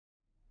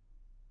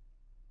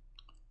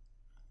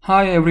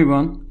Hi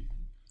everyone,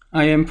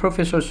 I am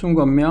Professor Sung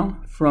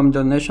Myung from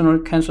the National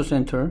Cancer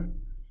Center,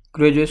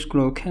 Graduate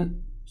School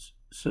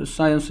of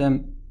Science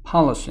and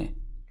Policy.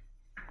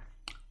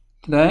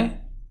 Today,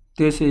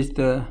 this is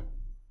the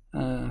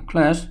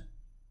class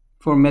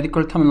for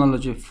Medical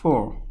Terminology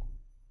 4.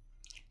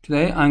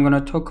 Today, I'm going to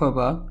talk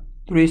about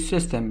three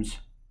systems.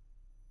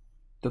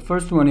 The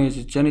first one is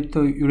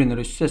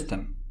genitourinary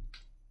system.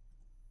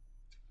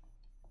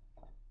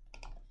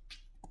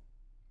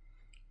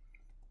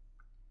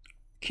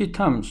 Key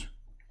terms: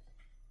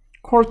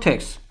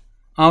 cortex,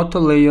 outer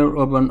layer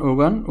of an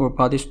organ or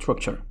body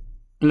structure.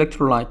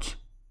 Electrolytes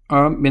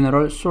are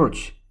mineral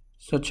salts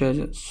such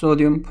as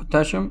sodium,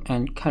 potassium,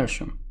 and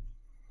calcium.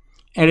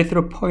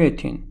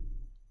 Erythropoietin,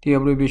 the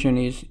abbreviation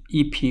is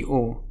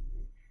EPO.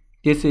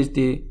 This is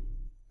the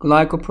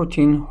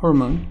glycoprotein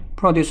hormone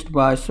produced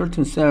by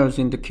certain cells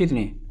in the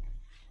kidney.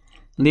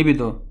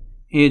 Libido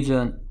is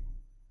a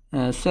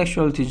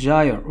sexual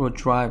desire or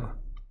drive.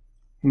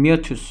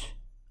 Meatus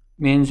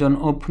means an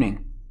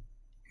opening.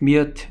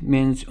 Meat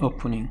means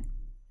opening.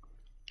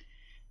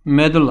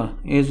 Medulla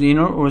is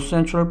inner or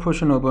central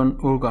portion of an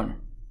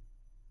organ.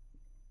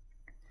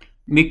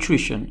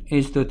 Micturition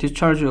is the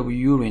discharge of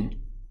urine.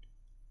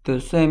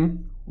 The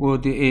same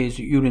word is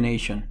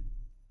urination.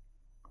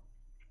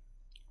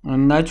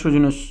 And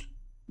nitrogenous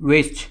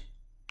waste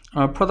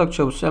are products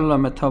of cellular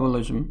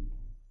metabolism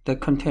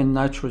that contain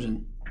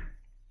nitrogen.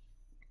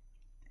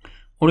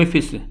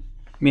 Orifice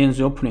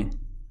means opening.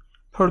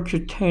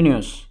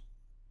 Percutaneous.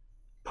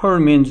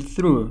 Per means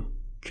through.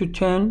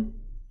 Cutane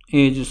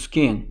is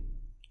skin.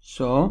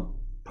 So,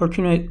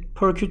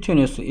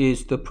 percutaneous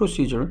is the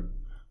procedure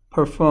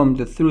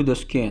performed through the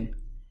skin,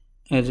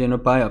 as in a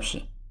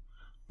biopsy.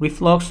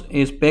 Reflux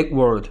is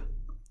backward.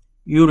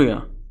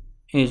 Urea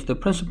is the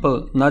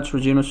principal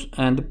nitrogenous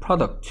end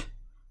product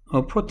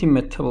of protein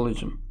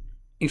metabolism,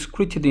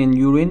 excreted in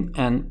urine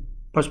and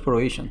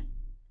perspiration.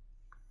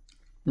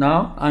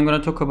 Now, I'm going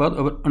to talk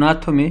about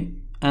anatomy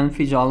and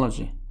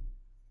physiology.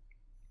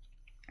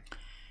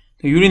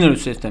 The urinary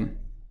system.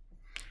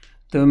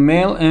 The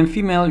male and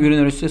female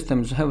urinary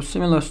systems have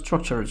similar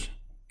structures.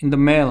 In the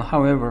male,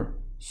 however,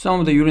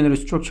 some of the urinary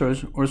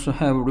structures also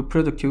have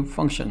reproductive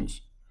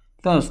functions.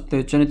 Thus,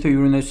 the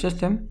genitourinary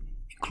system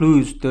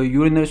includes the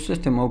urinary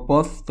system of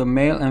both the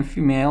male and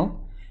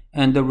female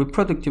and the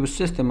reproductive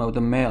system of the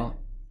male.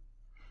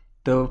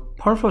 The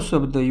purpose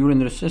of the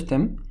urinary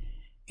system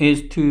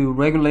is to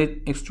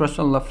regulate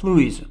extracellular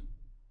fluids,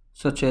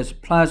 such as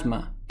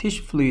plasma,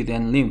 tissue fluid,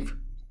 and lymph,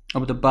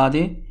 of the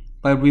body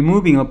by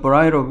removing a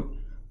variety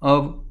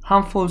of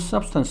harmful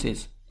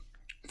substances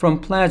from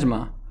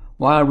plasma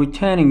while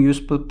retaining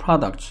useful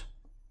products.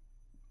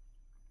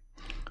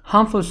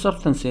 Harmful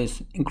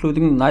substances,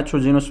 including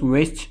nitrogenous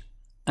waste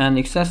and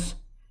excess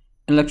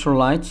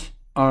electrolytes,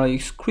 are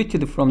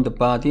excreted from the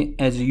body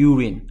as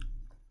urine,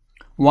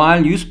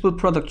 while useful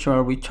products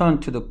are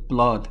returned to the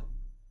blood.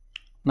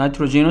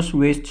 Nitrogenous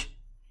waste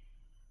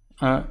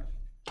are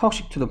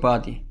toxic to the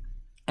body,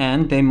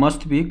 and they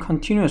must be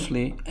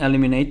continuously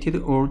eliminated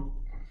or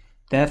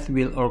death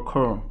will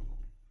occur.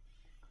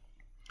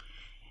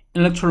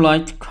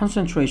 Electrolyte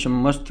concentration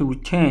must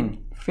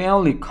retain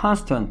fairly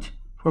constant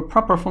for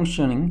proper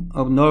functioning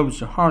of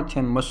nerves, heart,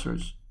 and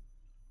muscles.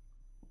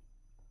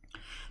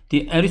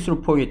 The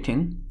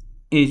erythropoietin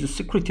is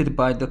secreted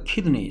by the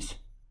kidneys,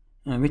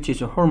 which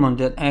is a hormone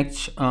that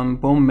acts on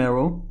bone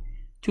marrow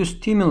to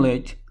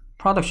stimulate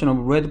production of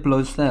red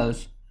blood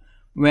cells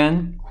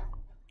when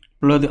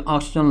blood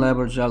oxygen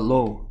levels are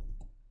low.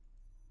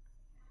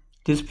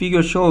 This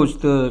figure shows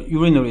the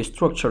urinary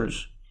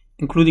structures,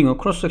 including a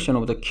cross-section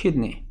of the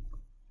kidney.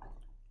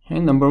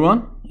 And number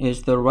one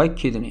is the right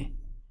kidney.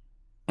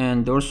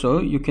 And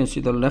also you can see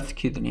the left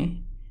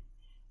kidney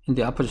in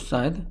the opposite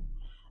side.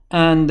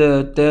 And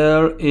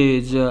there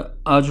is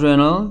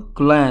adrenal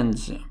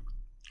glands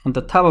on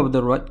the top of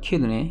the right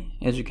kidney,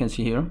 as you can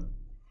see here.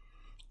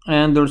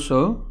 And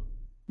also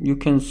you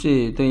can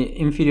see the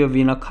inferior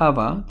vena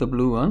cava, the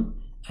blue one,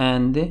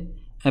 and the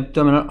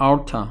abdominal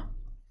aorta,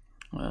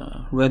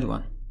 red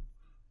one.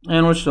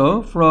 And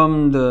also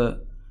from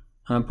the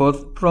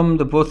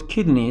both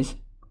kidneys,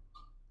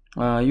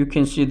 you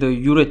can see the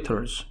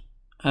ureters,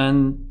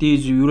 and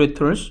these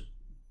ureters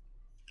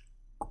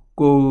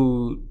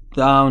go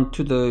down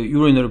to the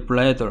urinary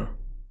bladder,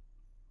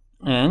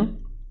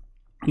 and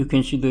you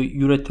can see the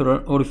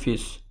ureteral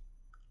orifice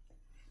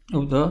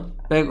of the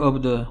back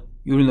of the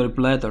urinary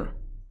bladder,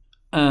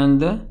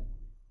 and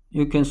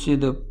you can see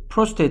the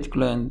prostate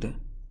gland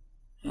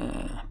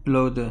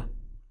below the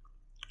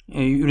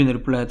urinary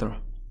bladder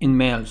in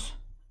males,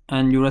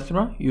 and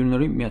urethra,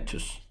 urinary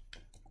meatus.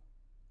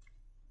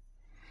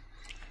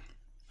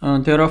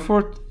 There are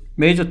four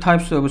major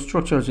types of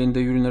structures in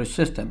the urinary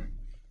system: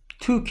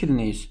 2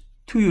 kidneys,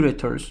 2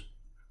 ureters,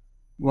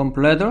 1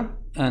 bladder,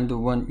 and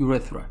 1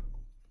 urethra.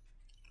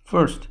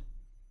 First,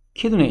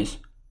 kidneys,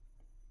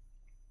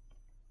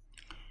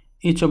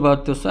 each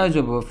about the size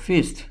of a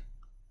fist.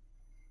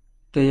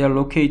 They are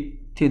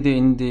located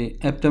in the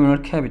abdominal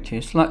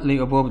cavity, slightly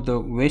above the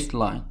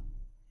waistline.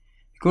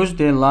 Because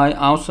they lie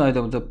outside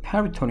of the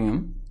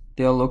peritoneum,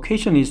 their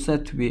location is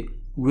said to be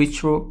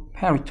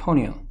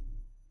retroperitoneal.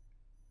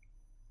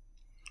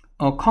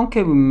 A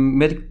concave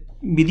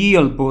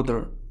medial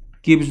border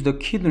gives the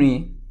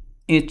kidney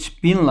its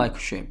bean-like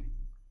shape,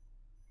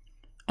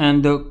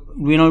 and the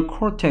renal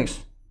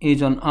cortex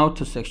is an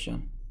outer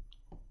section.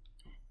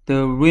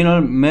 The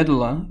renal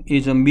medulla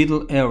is a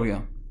middle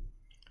area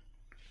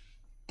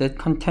that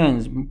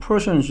contains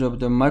portions of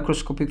the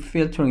microscopic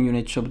filtering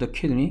units of the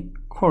kidney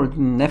called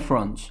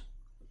nephrons.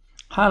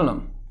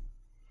 Hilum.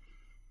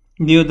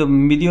 Near the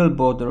medial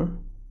border,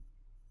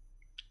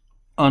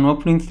 an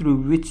opening through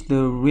which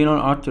the renal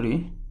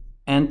artery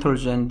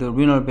enters and the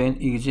renal vein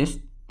exists,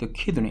 the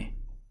kidney.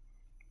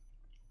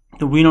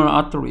 The renal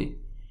artery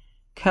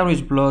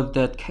carries blood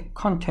that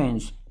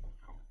contains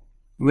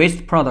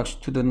waste products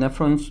to the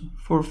nephrons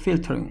for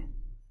filtering.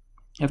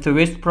 After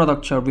waste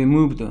products are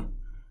removed,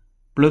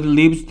 blood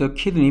leaves the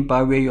kidney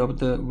by way of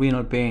the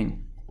renal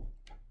vein.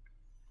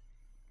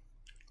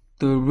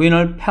 The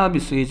renal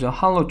pelvis is a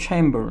hollow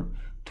chamber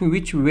to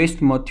which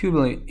waste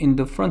material in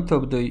the front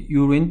of the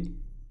urine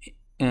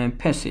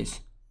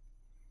passes,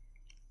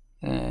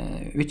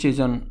 which is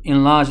an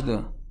enlarged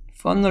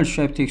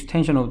funnel-shaped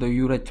extension of the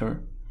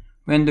ureter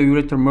when the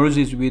ureter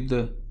merges with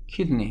the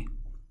kidney.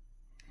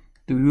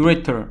 The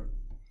ureter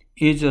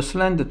is a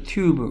slender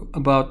tube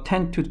about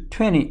 10 to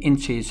 20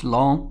 inches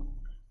long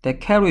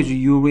that carries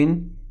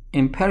urine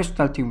in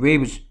peristaltic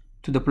waves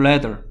to the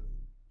bladder.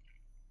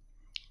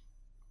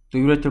 The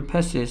ureter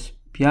passes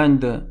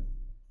behind the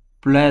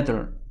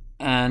bladder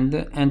and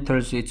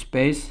enters its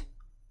base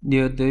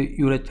near the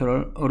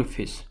ureteral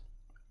orifice.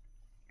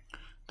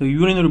 The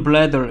urinary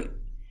bladder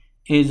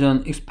is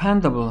an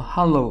expandable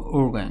hollow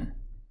organ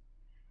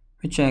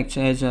which acts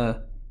as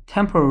a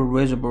temporary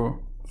reservoir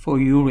for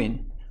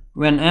urine.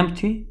 When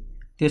empty,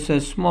 this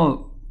has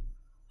small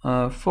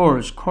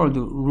pores called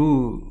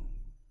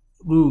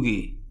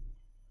rugae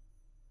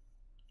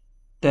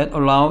that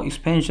allow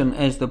expansion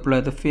as the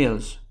bladder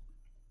fills.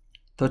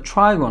 The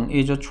trigone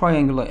is a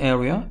triangular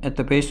area at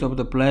the base of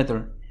the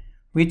bladder,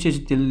 which is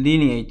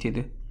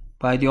delineated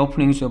by the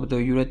openings of the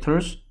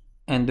ureters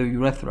and the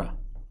urethra.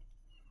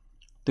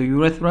 The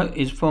urethra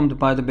is formed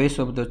by the base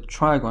of the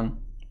trigone,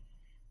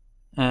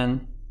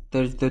 and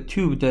there is the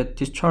tube that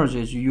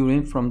discharges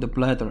urine from the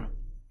bladder.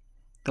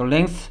 The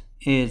length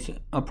is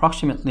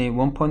approximately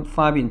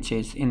 1.5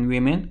 inches in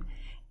women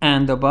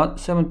and about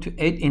 7 to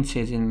 8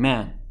 inches in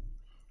men.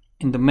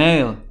 In the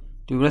male,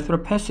 the urethra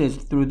passes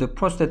through the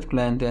prostate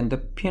gland and the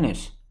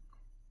penis.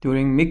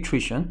 During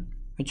micturition,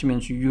 which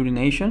means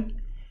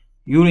urination,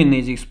 urine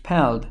is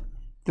expelled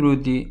through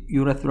the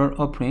urethral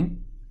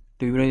opening,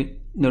 the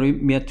urinary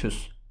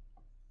meatus.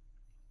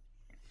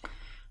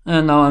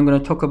 And now I'm going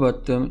to talk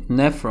about the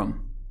nephron.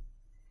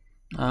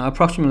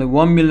 Approximately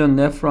 1 million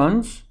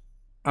nephrons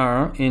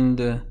are in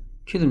the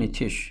kidney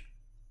tissue.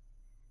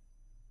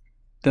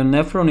 The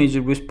nephron is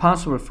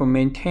responsible for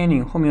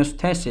maintaining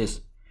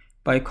homeostasis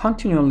by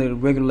continually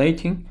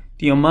regulating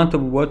the amount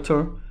of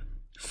water,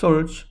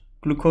 salts,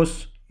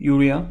 glucose,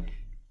 urea,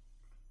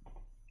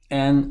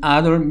 and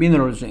other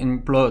minerals in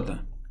blood.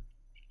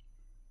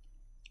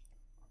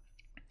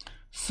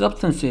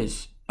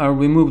 Substances are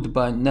removed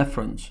by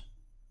nephrons.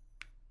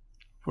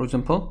 For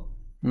example,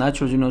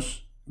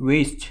 nitrogenous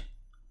waste,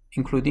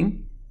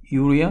 including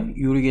urea,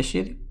 uric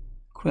acid,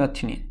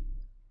 creatinine.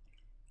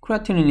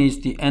 Creatinine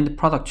is the end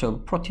product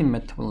of protein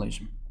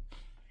metabolism.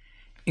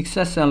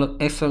 Excess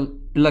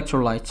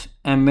electrolytes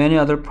and many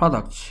other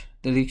products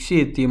that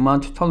exceed the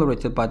amount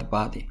tolerated by the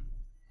body.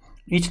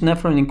 Each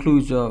nephron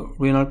includes a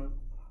renal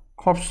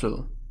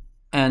corpuscle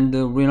and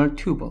the renal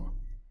tubule.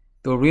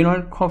 The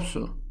renal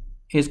corpuscle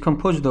is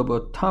composed of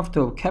a tuft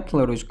of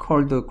capillaries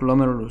called the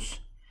glomerulus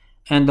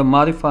and the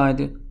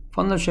modified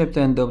funnel-shaped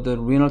end of the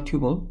renal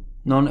tubule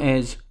known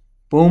as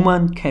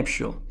Bowman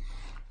capsule,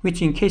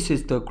 which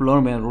encases the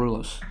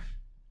glomerulus.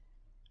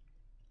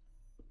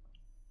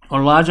 A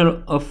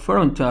larger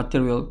afferent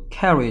arteriole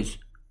carries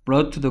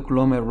blood to the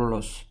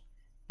glomerulus,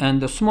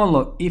 and the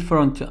smaller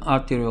efferent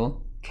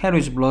arteriole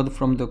carries blood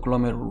from the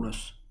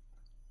glomerulus.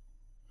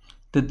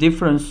 The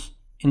difference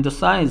in the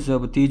size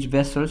of these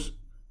vessels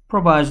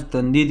provides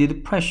the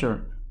needed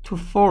pressure to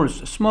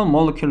force small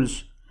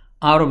molecules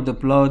out of the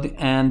blood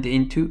and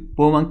into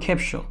Bowman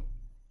capsule.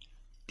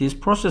 This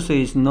process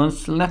is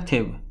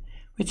non-selective,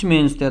 which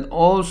means that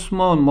all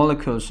small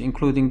molecules,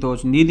 including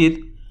those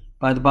needed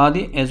by the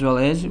body as well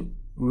as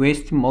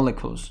waste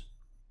molecules,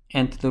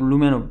 enter the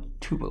lumen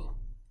tubule.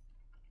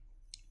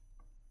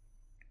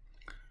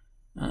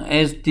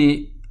 As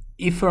the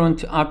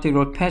efferent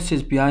arteriole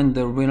passes behind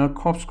the renal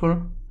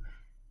corpuscle,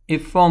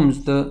 it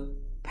forms the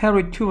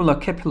peritubular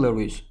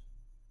capillaries,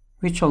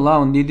 which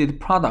allow needed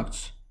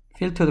products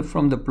filtered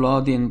from the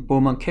blood in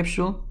Bowman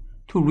capsule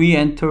to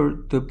re-enter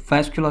the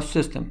vascular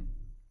system.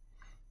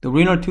 The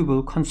renal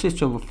tubule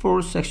consists of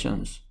 4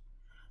 sections: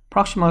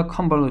 proximal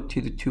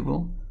convoluted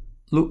tubule,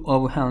 loop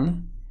of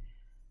Henle,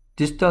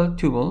 distal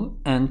tubule,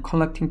 and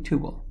collecting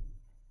tubule.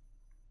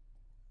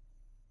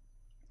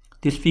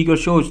 This figure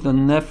shows the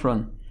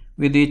nephron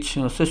with each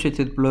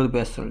associated blood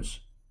vessels.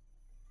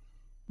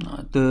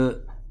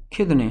 The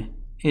kidney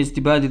is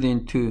divided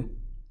into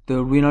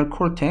the renal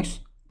cortex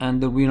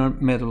and the renal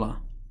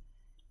medulla.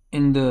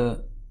 In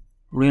the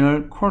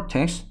renal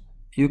cortex,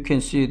 you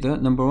can see the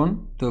number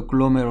 1, the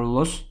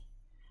glomerulus,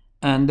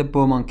 and the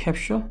Bowman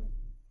capsule.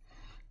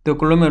 The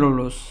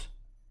glomerulus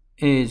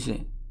is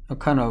a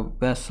kind of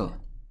vessel.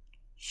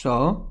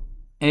 So,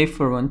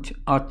 afferent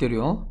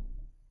arteriole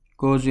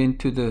goes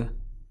into the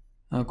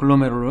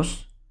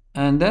glomerulus,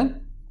 and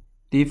then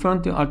the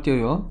efferent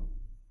arteriole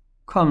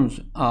comes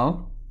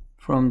out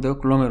from the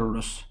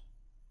glomerulus,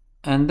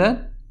 and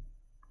then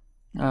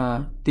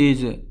the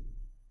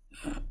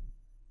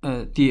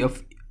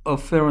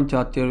afferent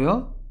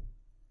arteriole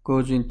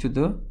goes into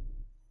the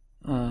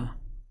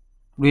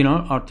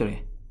renal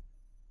artery.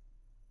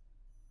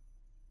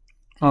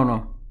 Oh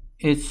no,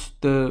 it's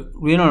the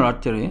renal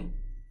artery.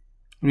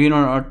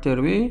 Renal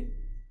artery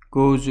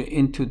goes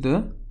into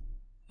the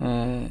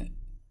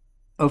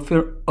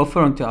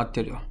afferent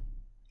arteriole.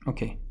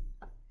 Okay,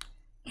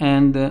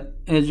 and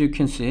as you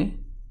can see,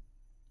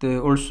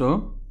 there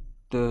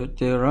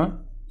are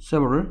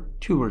several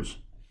tubules.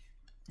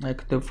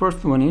 Like the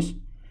first one is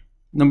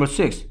number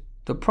 6,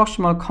 the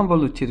proximal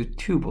convoluted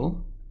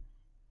tubule,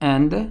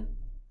 and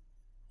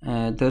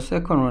the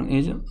second one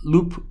is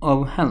loop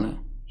of Henle.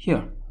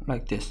 Here,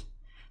 like this.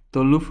 The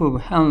loop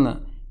of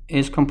Henle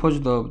is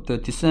composed of the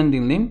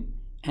descending limb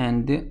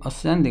and the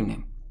ascending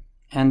limb,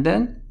 and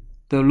then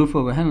the loop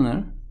of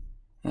Henle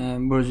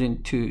merges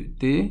into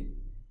the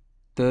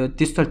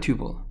distal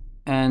tubule,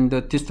 and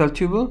the distal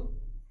tubule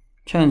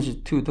changes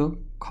to the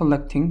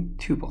collecting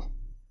tubule.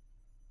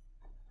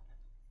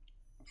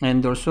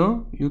 And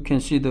also you can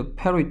see the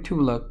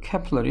peritubular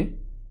capillary,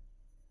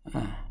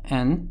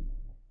 and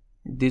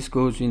this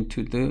goes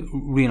into the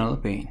renal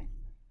vein.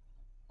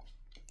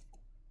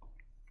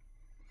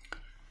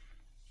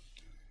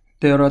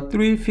 There are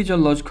 3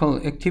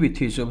 physiological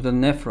activities of the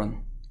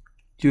nephron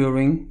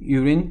during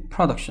urine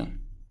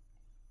production: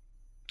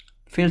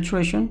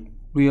 filtration,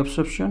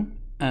 reabsorption,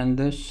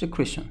 and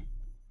secretion.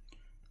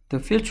 The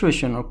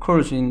filtration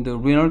occurs in the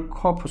renal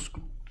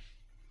corpuscle,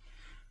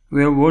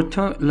 where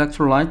water,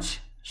 electrolytes,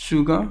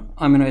 sugar,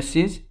 amino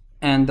acids,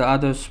 and the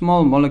other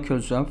small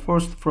molecules are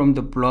forced from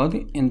the blood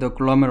in the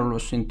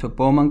glomerulus into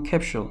Bowman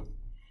capsule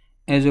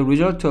as a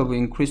result of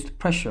increased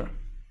pressure.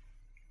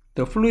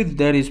 The fluid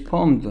that is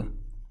formed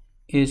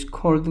is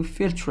called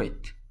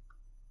filtrate.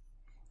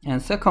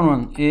 And second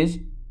one is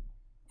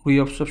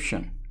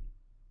reabsorption.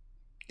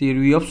 The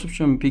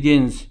reabsorption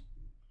begins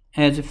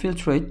as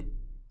filtrate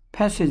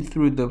passes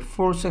through the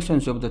 4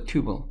 sections of the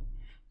tubule.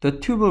 The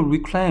tubule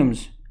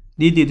reclaims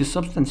needed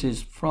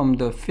substances from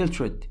the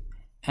filtrate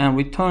and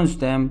returns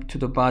them to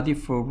the body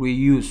for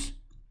reuse.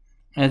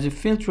 As the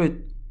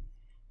filtrate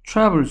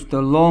travels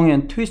the long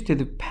and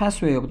twisted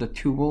pathway of the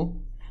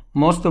tubule,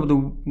 most of the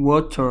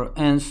water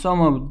and some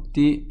of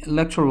the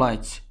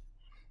electrolytes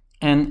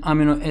and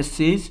amino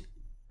acids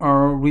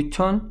are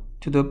returned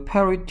to the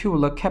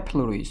peritubular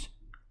capillaries,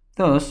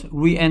 thus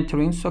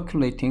re-entering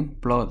circulating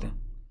blood.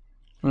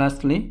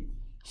 Lastly,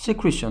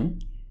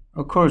 secretion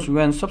occurs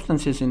when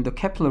substances in the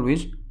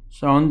capillaries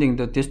surrounding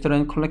the distal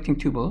and collecting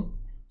tubule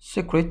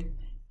secrete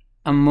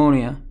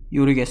ammonia,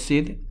 uric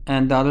acid,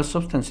 and other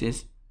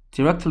substances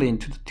directly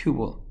into the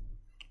tubule,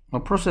 a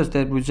process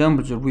that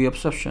resembles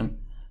reabsorption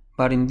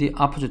but in the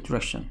opposite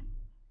direction.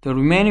 The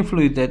remaining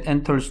fluid that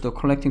enters the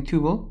collecting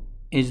tubule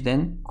is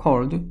then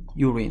called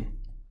urine.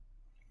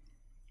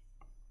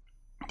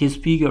 This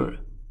figure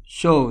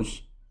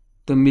shows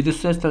the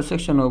midcestal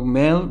section of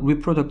male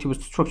reproductive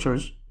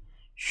structures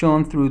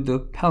shown through the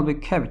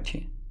pelvic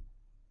cavity.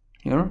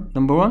 Here,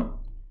 number 1,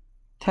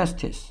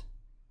 testis,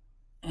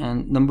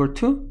 and number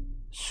 2,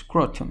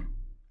 scrotum.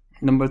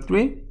 Number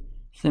 3,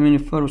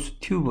 seminiferous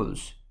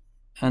tubules,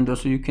 and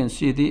also you can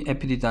see the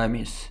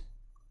epididymis.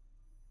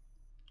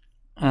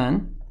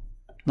 And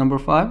number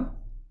 5,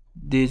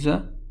 these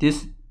are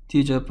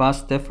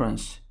vas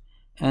deferens,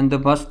 and the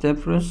vas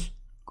deferens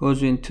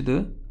goes into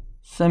the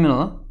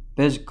seminal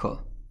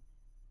vesicle,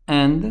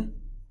 and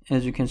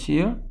as you can see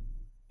here,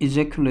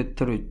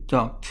 ejaculatory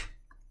duct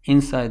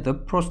inside the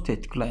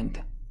prostate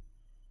gland,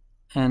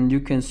 and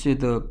you can see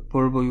the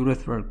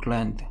bulbourethral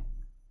gland,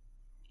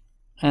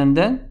 and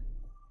then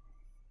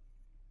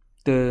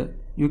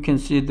you can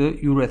see the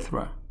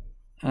urethra,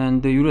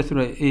 and the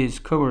urethra is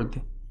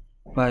covered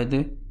by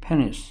the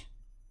penis,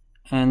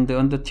 and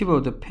on the tip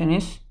of the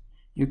penis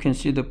you can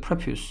see the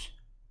prepuce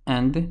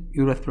and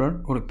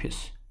urethral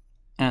orifice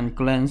and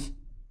glans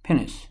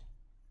penis.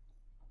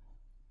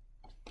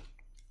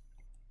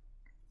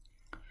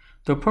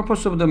 The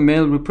purpose of the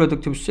male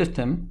reproductive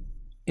system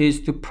is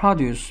to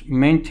produce,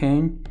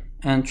 maintain,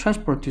 and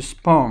transport the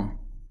sperm,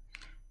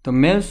 the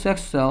male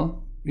sex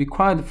cell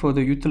required for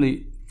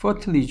the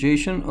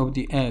fertilization of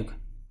the egg.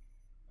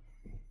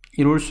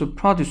 It also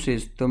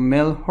produces the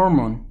male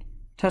hormone,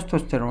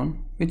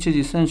 testosterone, which is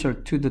essential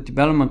to the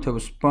development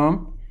of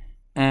sperm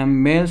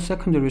and male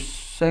secondary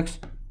sex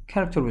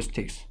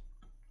characteristics.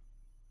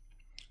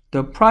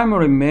 The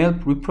primary male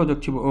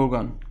reproductive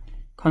organ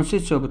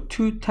consists of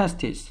two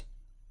testes.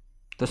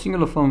 The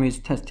singular form is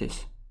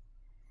testis.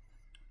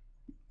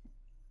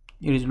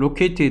 It is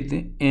located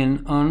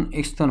in an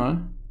external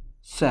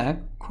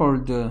sac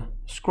called the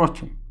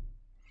scrotum.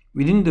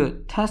 Within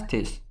the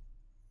testis,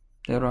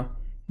 there are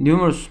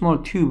numerous small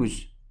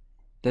tubes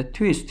that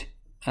twist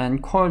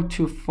and coil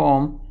to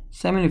form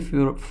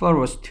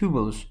seminiferous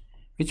tubules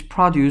which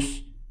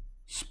produce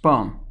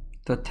sperm.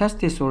 The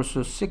testes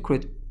also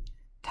secrete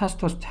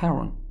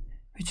testosterone,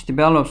 which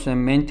develops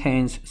and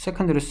maintains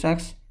secondary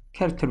sex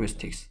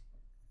characteristics.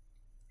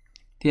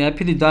 The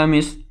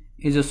epididymis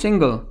is a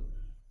single,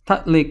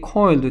 tightly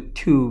coiled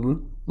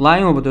tube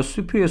lying over the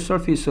superior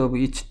surface of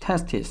each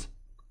testis.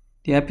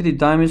 The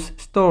epididymis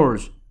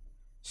stores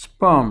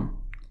sperm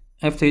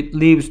after it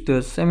leaves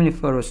the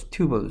seminiferous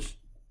tubules.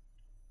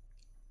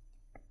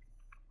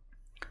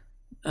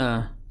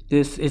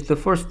 This is the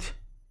first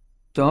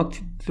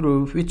duct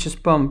through which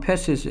sperm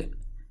passes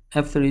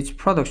after its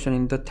production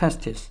in the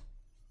testis.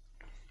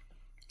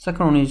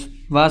 Second one is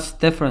vas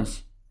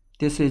deferens.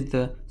 This is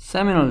the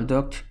seminal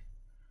duct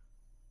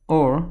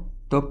or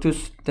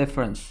ductus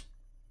deferens.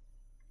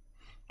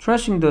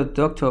 Tracing the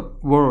duct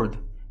upward,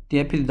 the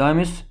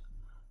epididymis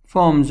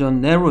forms a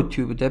narrow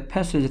tube that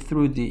passes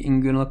through the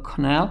inguinal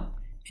canal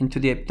into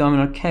the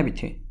abdominal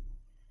cavity.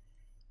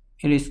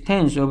 It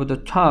extends over the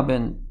top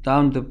and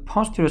down the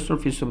posterior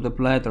surface of the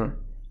bladder,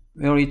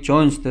 where it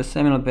joins the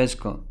seminal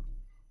vesicle.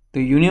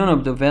 The union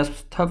of the vas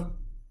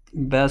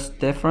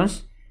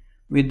deferens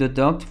with the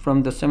duct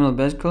from the seminal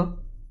vesicle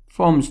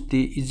forms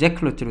the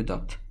ejaculatory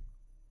duct.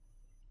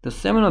 The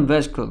seminal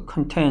vesicle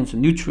contains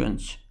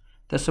nutrients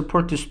that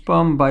support the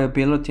sperm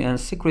viability and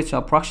secretes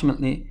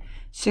approximately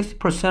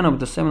 60% of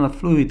the seminal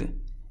fluid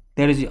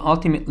that is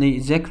ultimately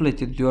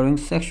ejaculated during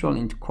sexual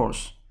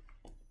intercourse.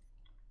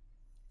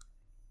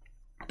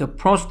 The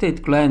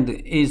prostate gland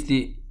is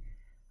the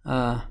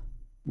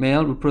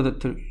male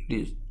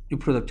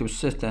reproductive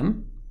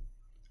system,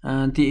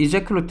 and the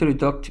ejaculatory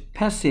duct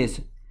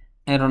passes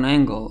at an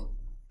angle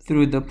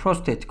through the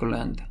prostate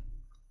gland,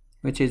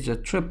 which is a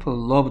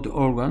triple-lobed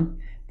organ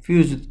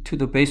fused to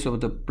the base of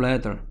the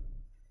bladder.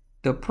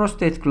 The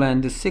prostate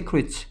gland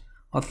secretes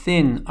a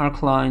thin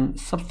alkaline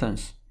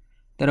substance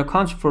that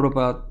accounts for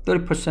about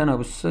 30%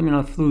 of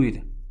seminal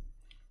fluid.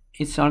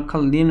 Its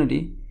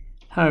alkalinity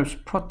helps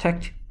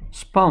protect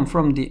sperm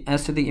from the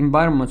acidic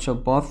environments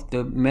of both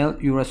the male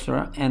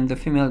urethra and the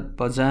female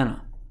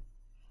vagina.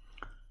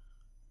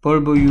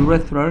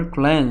 Vulvourethral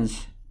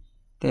glands.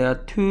 There are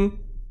two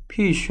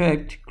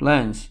pea-shaped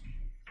glands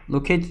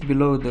located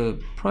below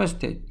the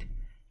prostate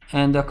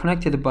and are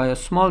connected by a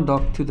small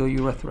duct to the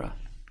urethra.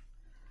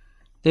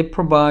 They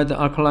provide the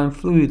alkaline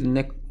fluid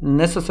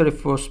necessary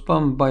for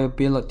sperm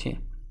viability.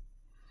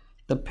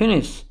 The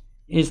penis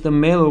is the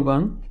male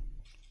organ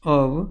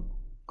of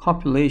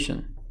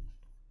copulation.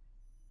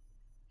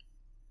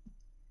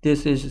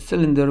 This is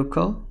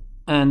cylindrical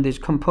and is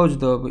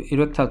composed of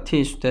erectile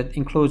tissue that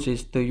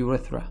encloses the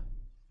urethra.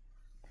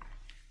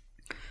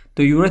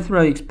 The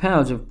urethra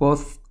expels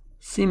both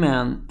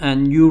semen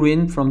and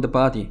urine from the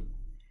body.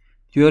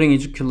 During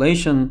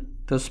ejaculation,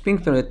 the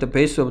sphincter at the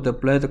base of the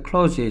bladder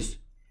closes,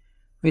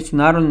 which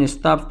not only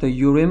stops the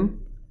urine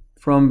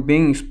from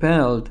being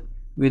expelled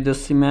with the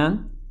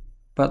semen,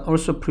 but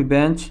also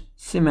prevents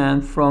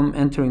semen from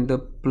entering the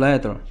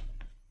bladder.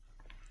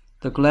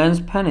 The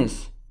glans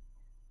penis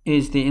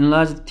is the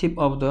enlarged tip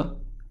of the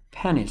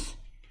penis.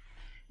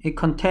 It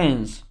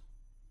contains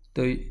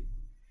the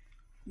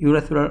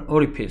urethral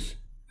orifice,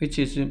 which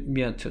is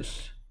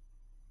meatus.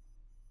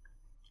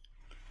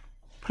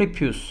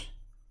 Prepuce,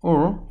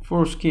 or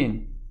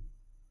foreskin,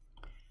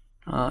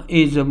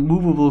 is a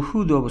movable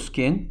hood of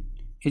skin.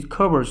 It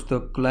covers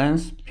the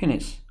glans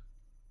penis.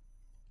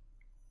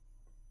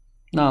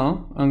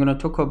 Now, I'm going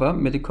to talk about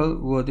medical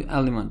word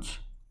elements.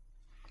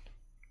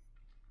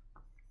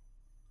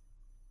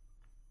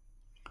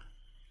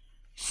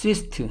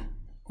 Cyst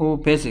or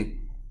basic,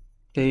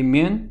 they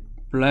mean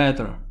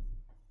bladder.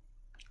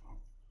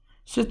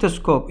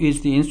 Cystoscope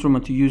is the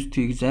instrument used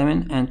to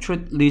examine and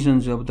treat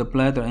lesions of the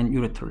bladder and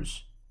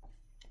ureters.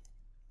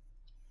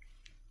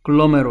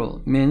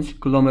 Glomerular means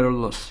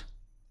glomerulus.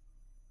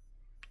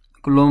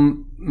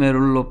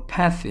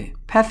 Glomerulopathy.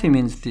 Pathy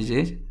means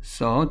disease,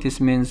 so this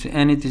means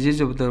any disease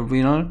of the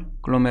renal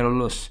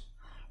glomerulus.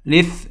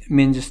 Lith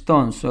means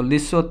stone, so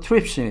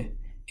lithotripsy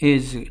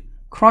is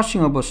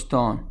crushing of a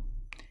stone.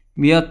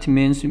 Meat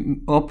means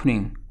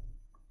opening.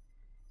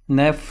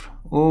 Neph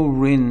or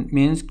rin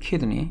means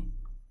kidney.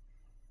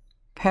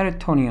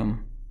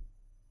 Peritoneum.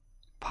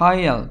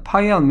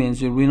 Pial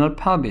means renal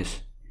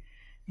pelvis.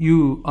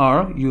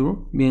 Ur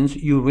means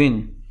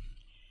urine.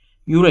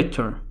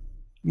 Ureter,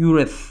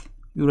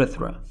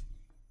 urethra.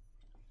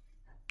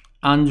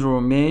 Andro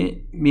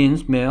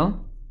means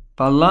male.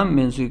 Balam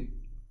means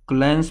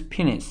glans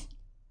penis.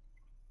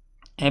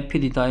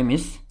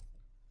 Epididymis.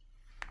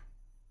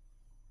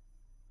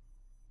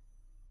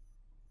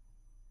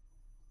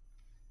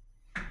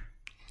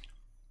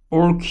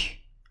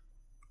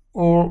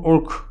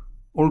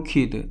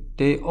 Orchid,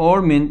 they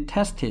all mean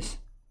testis.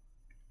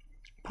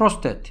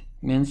 Prostate,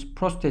 means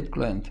prostate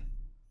gland.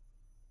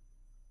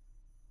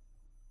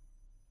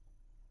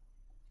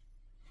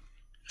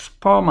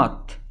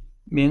 Spermat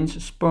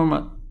means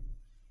sperm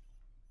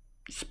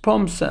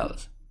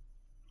cells.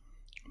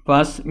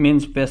 Vas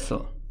means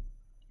vessel.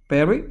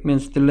 Bari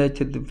means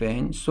dilated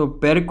vein. So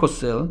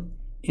varicocele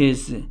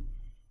is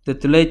the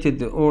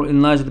dilated or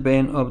enlarged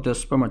vein of the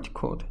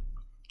spermatocoel.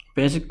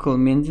 Vesicle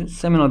means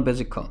seminal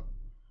vesicle.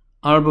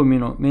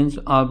 Albumino means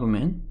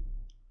albumin.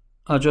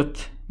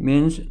 Azot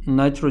means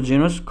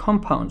nitrogenous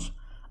compounds.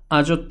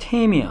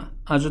 Azotemia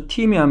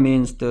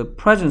means the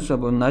presence of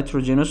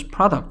nitrogenous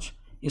products,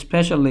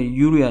 especially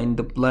urea in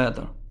the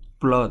blood.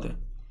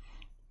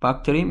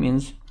 Bacteria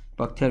means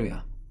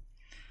bacteria.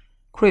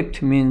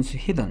 Crypt means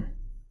hidden.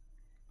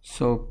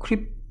 So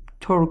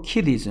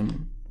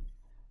cryptorchidism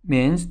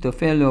means the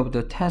failure of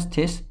the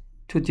testis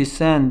to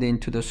descend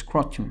into the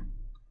scrotum.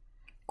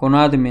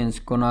 Gonad means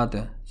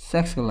gonad,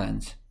 sex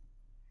glands.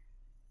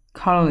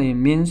 Kali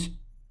means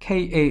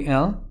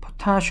Kal,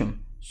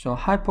 potassium. So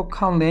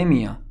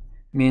hypokalemia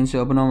means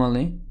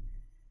abnormally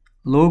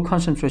low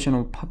concentration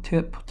of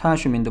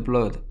potassium in the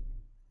blood.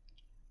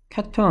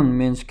 Ketone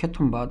means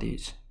ketone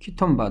bodies.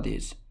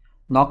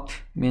 Noct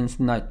means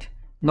night.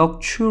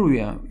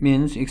 Nocturia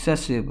means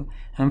excessive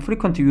and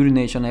frequent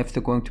urination after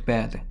going to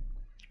bed.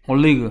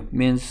 Olig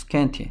means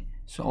scanty.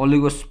 So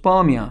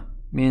oligospermia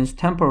means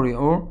temporary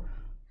or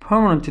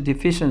permanent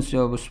deficiency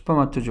of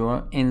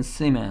spermatozoa in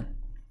semen.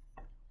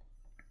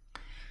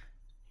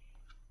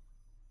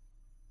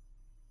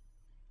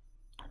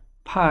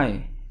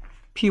 Py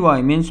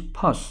means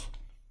pus.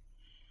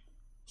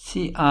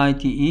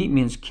 Cide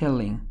means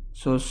killing.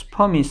 So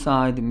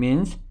spermicide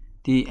means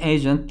the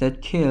agent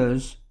that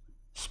kills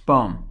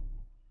sperm.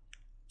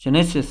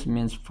 Genesis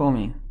means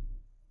forming.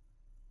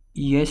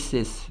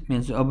 Eesis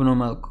means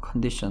abnormal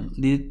condition.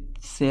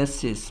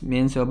 Lithiasis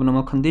means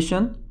abnormal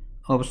condition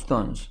of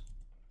stones.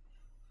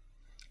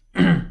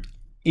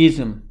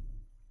 Ism,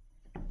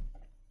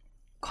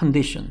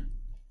 condition.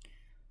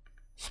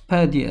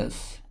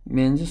 Spadias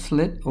means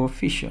slit or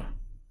fissure.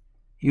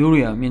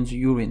 Urea means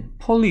urine.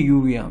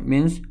 Polyuria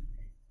means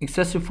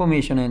excessive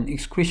formation and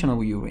excretion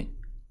of urine.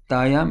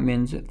 Dia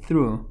means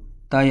through.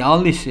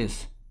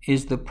 Dialysis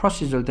is the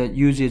procedure that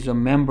uses a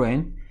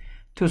membrane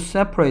to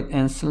separate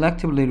and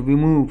selectively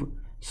remove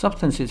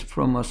substances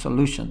from a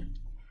solution.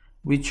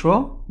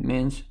 Retro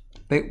means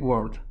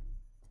backward.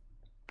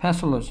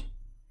 Pathology.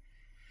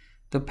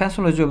 The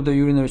pathology of the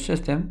urinary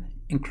system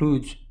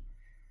includes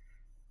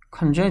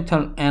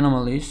congenital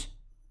anomalies,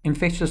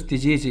 infectious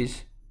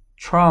diseases,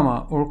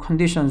 trauma, or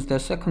conditions that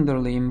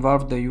secondarily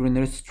involve the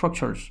urinary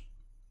structures,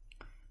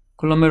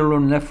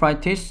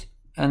 glomerulonephritis,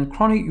 and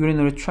chronic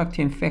urinary tract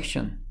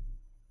infection.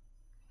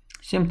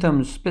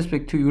 Symptoms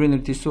specific to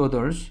urinary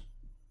disorders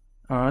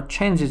are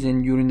changes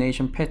in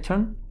urination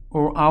pattern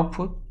or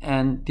output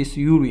and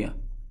dysuria.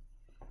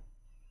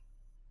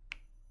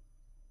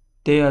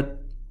 They are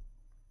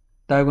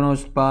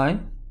diagnosed by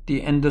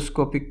the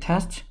endoscopic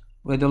tests,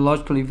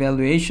 radiological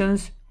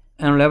evaluations,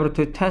 and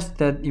laboratory tests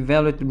that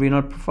evaluate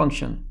renal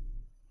function.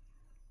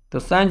 The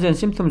signs and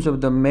symptoms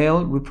of the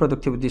male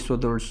reproductive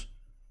disorders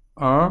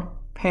are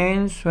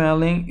pain,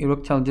 swelling,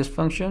 erectile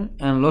dysfunction,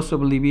 and loss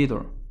of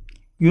libido.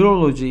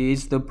 Urology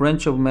is the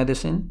branch of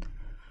medicine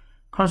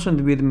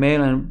concerned with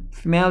male and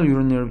female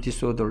urinary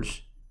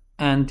disorders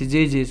and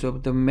diseases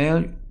of the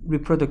male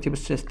reproductive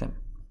system.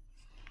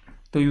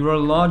 The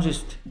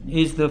urologist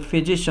is the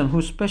physician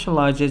who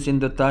specializes in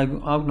the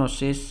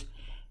diagnosis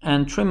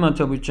and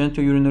treatment of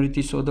genitourinary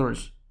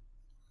disorders.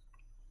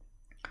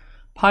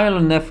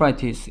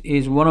 Pyelonephritis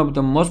is one of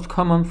the most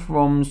common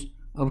forms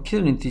of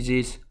kidney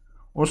disease,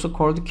 also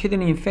called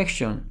kidney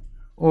infection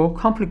or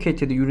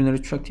complicated urinary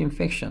tract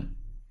infection.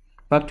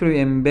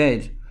 Bacteria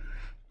invade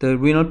the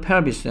renal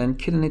pelvis and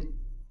kidney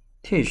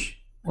tissue,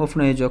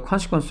 often as a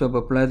consequence of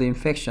a bladder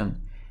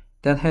infection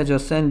that has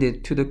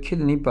ascended to the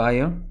kidney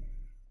via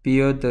the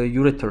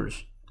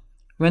ureters.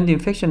 When the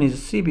infection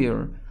is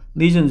severe,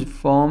 lesions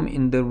form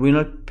in the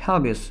renal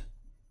pelvis,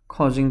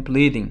 causing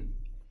bleeding.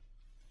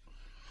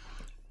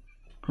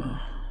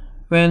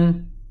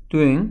 When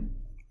doing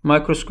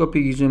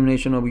microscopic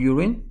examination of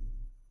urine,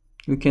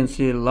 we can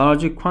see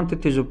large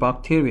quantities of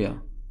bacteria.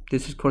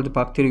 This is called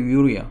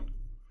bacteriuria.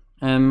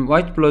 And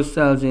white blood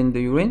cells in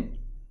the urine,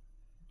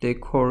 they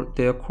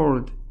are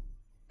called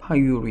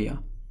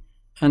pyuria.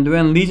 And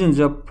when lesions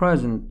are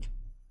present,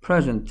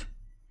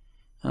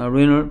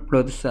 renal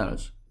blood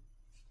cells,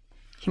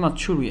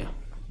 hematuria.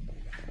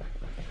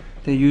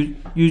 They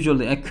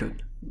usually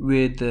acute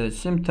with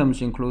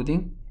symptoms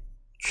including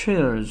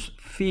chills,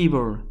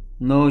 fever,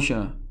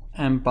 nausea,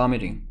 and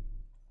vomiting.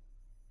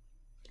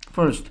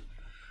 First,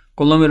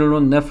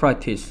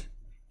 glomerulonephritis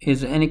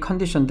is any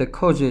condition that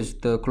causes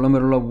the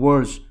glomerular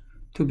walls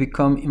to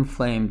become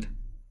inflamed.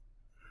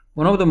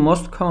 One of the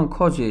most common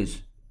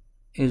causes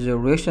is a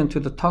reaction to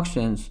the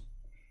toxins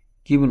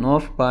given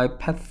off by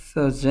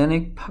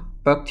pathogenic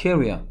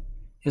bacteria,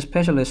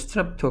 especially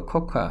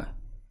streptococci,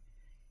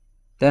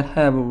 that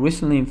have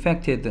recently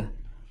infected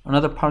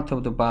another part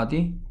of the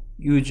body,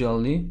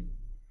 usually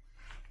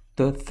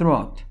the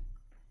throat.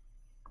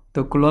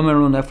 The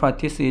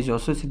glomerulonephritis is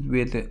associated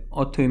with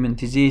autoimmune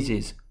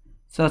diseases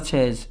such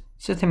as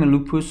systemic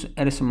lupus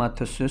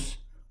erythematosus,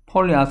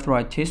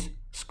 polyarthritis,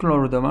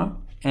 scleroderma,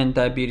 and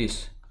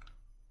diabetes.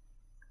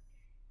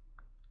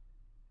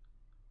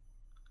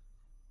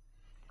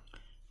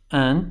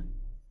 And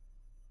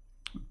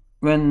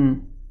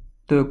when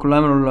the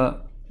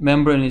glomerular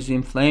membrane is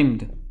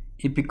inflamed,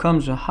 it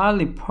becomes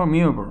highly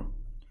permeable.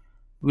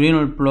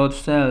 Renal blood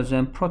cells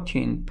and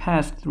protein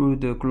pass through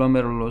the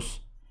glomerulus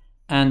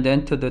and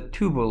enter the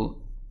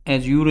tubule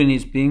as urine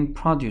is being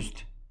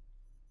produced.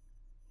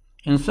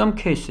 In some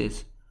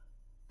cases,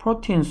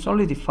 protein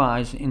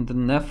solidifies in the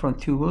nephron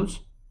tubules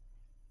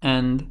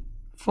and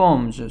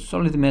forms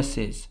solid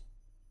masses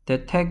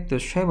that take the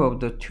shape of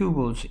the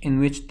tubules in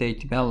which they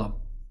develop.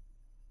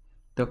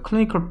 The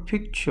clinical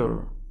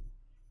picture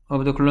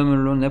of the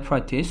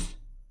glomerulonephritis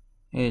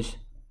is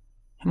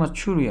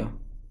hematuria,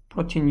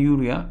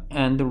 proteinuria,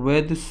 and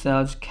red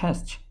cells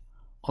cast,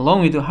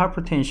 along with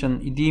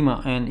hypertension,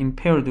 edema, and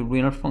impaired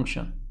renal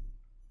function.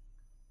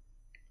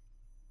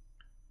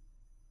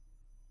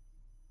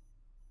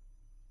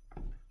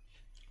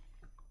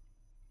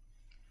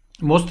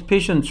 Most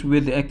patients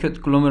with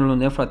acute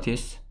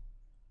glomerulonephritis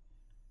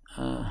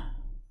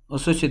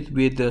associated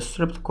with the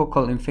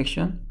streptococcal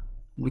infection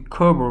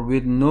recover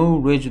with no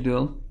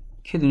residual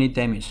kidney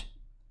damage.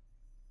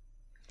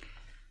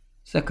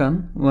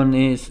 Second one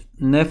is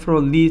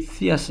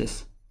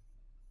nephrolithiasis.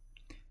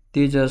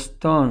 These are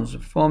stones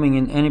forming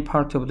in any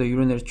part of the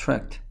urinary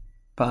tract,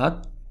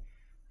 but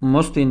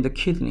mostly in the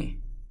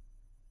kidney.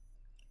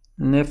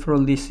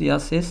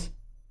 Nephrolithiasis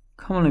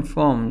commonly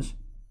forms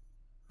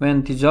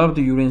when dissolved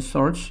urine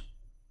salts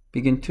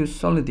begin to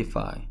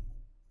solidify.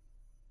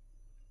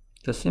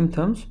 The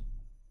symptoms: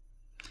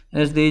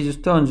 as these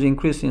stones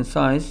increase in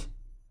size,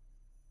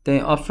 they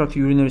obstruct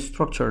urinary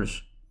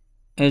structures.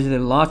 As they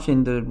lodge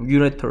in the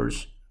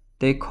ureters,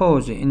 they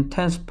cause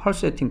intense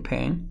pulsating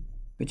pain,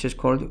 which is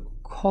called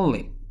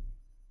colic.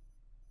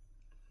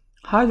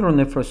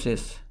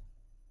 Hydronephrosis: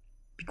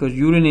 because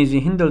urine is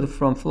hindered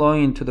from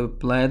flowing into the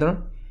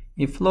bladder,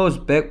 it flows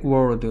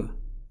backward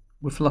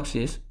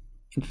refluxes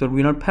into the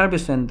renal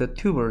pelvis and the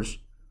tubules,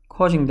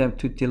 causing them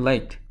to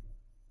dilate.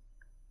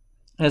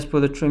 As for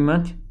the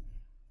treatment,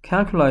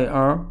 calculi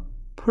are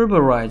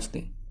pulverized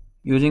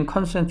using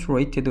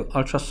concentrated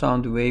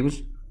ultrasound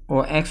waves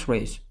or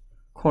X-rays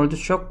called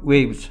shock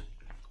waves,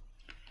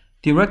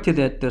 directed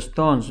at the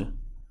stones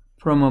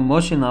from a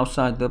machine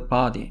outside the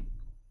body,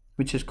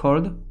 which is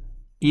called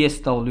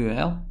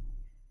ESWL,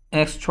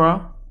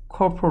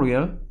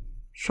 extracorporeal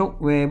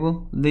shock wave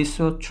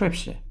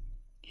lithotripsy.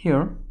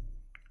 Here,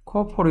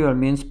 corporeal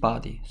means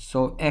body,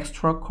 so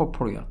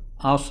extracorporeal,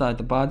 outside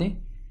the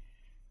body,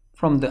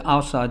 from the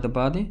outside the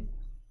body.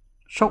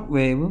 Shock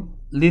wave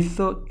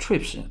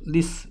lithotripsy.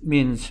 Lith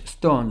means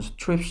stones,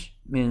 trips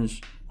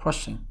means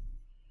crushing.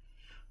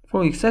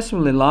 For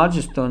excessively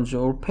large stones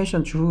or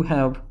patients who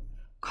have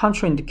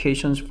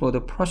contraindications for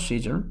the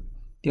procedure,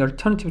 the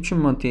alternative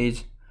treatment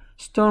is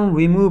stone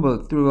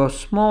removal through a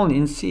small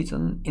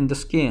incision in the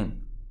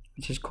skin,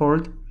 which is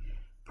called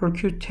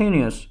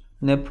percutaneous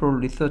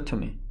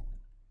nephrolithotomy.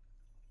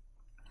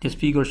 This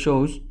figure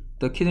shows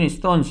the kidney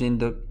stones in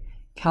the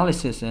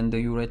calyces and the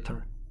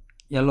ureter,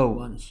 yellow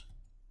ones.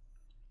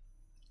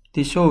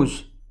 This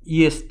shows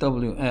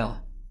ESWL.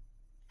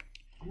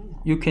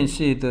 You can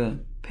see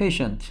the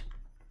patient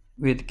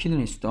with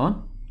kidney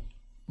stone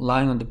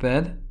lying on the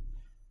bed,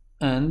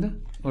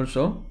 and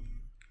also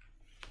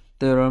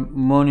there are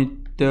monitor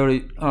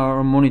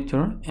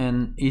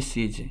and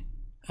ECG.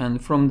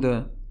 And from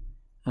the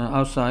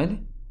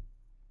outside,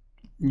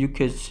 you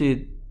can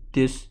see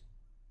this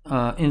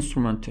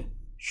instrument,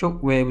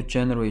 shock wave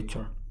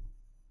generator,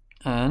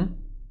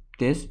 and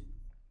this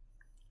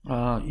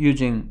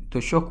using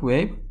the shock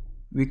wave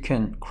we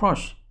can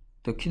crush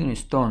the kidney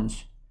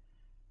stones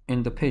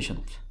in the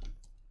patient.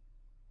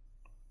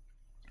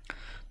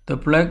 The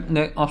black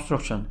neck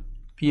obstruction,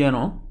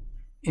 BNO,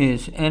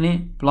 is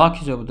any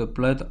blockage of the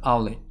blood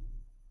outlet.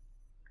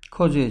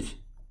 Causes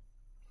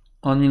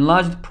an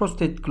enlarged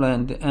prostate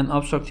gland and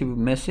obstructive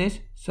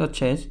masses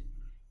such as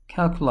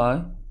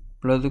calculi,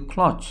 blood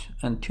clots,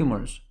 and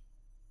tumors.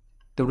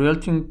 The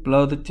resulting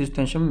blood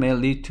distension may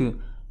lead to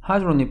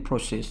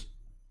hydronephrosis,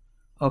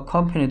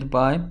 accompanied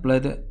by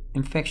blood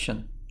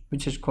infection,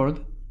 which is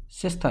called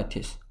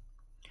cystitis.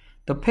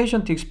 The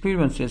patient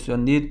experiences a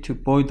need to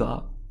void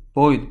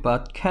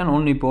but can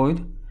only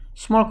void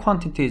small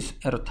quantities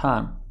at a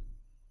time.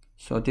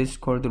 So this is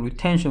called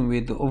retention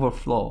with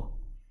overflow.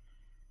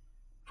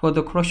 For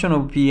the correction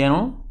of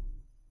BNO,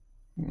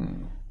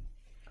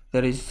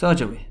 there is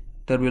surgery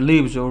that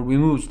relieves or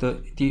removes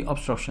the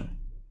obstruction.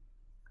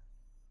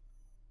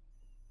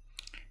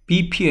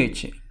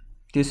 BPH.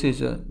 This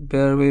is a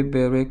very,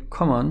 very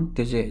common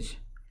disease.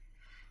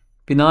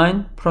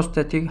 Benign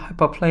prostatic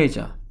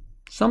hyperplasia.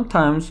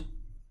 Sometimes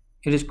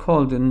it is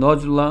called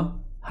nodular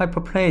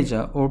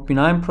hyperplasia or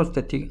benign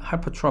prostatic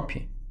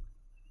hypertrophy.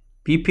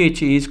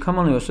 BPH is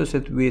commonly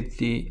associated with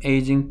the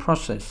aging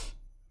process.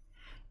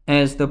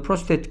 As the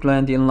prostate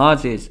gland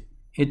enlarges,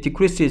 it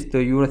decreases the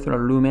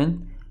urethral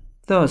lumen,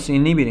 thus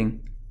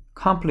inhibiting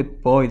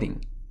complete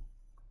voiding.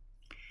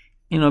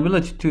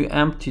 Inability to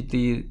empty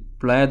the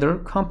bladder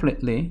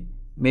completely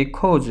may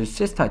cause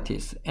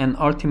cystitis and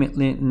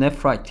ultimately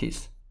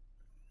nephritis.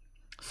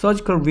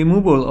 Surgical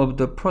removal of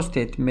the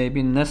prostate may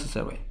be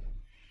necessary.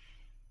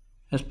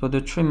 As for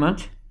the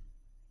treatment,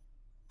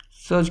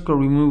 surgical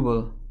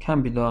removal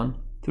can be done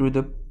through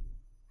the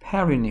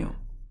perineum,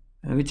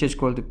 which is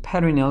called the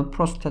perineal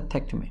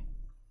prostatectomy,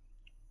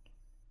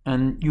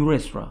 and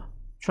urethra,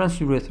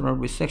 transurethral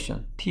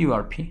resection,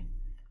 TURP,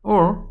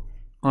 or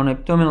an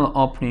abdominal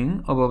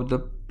opening above the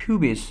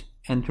pubis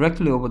and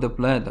directly over the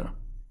bladder,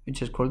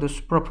 which is called the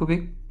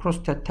suprapubic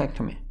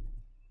prostatectomy.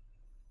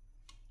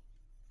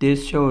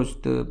 This shows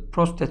the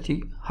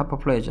prostatic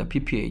hyperplasia,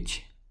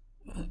 BPH,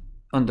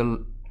 on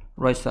the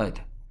right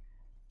side.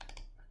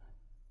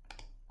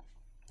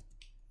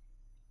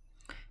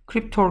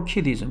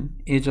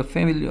 Cryptorchidism is a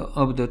failure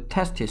of the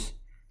testis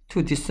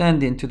to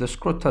descend into the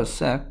scrotal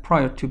sac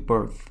prior to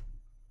birth.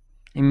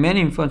 In many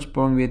infants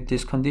born with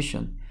this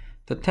condition,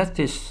 the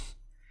testis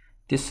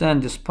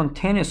descend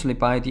spontaneously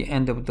by the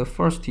end of the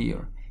first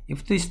year.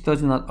 If this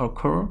does not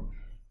occur,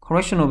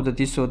 correction of the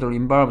disorder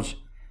involves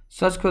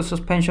surgical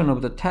suspension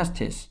of the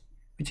testis,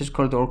 which is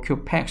called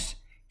orchopex,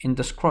 in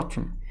the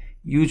scrotum.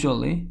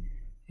 Usually,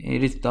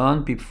 it is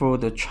done before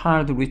the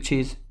child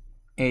reaches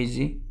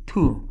age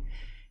 2.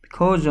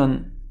 Because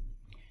an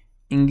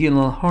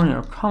inguinal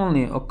hernia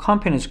commonly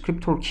accompanies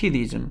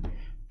cryptorchidism,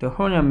 the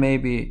hernia may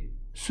be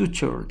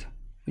sutured,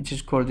 which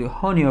is called the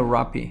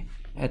herniorrhaphy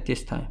at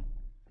this time.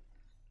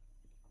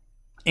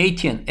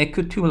 ATN,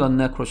 acute tubular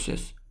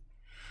necrosis.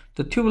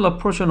 The tubular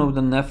portion of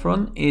the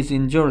nephron is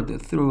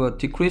injured through a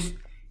decrease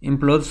in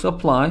blood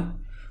supply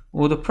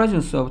or the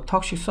presence of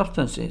toxic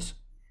substances,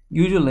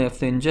 usually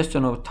after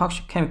ingestion of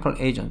toxic chemical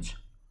agents.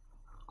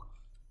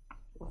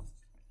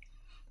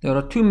 There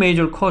are two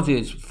major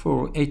causes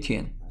for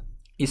ATN: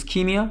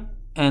 ischemia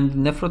and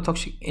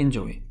nephrotoxic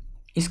injury.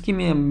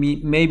 Ischemia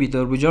may be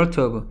the result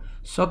of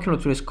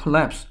circulatory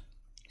collapse,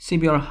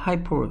 severe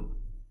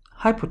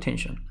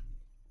hypotension,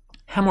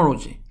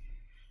 hemorrhage,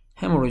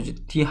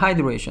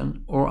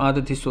 dehydration, or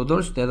other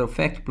disorders that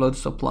affect blood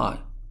supply.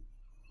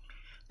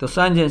 The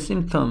signs and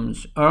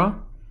symptoms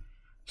are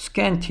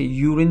scanty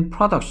urine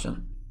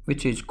production,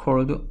 which is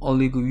called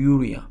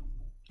oliguria,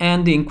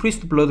 and the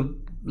increased blood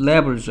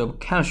levels of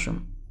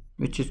calcium,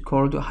 which is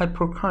called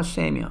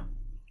hypercalcemia.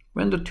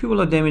 When the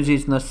tubular damage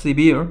is not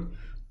severe,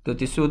 the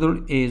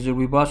disorder is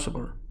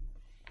reversible.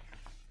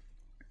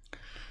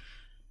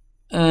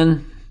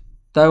 And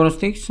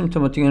diagnostic,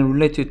 symptomatic, and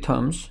related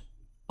terms.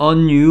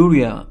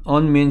 Anuria.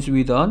 An means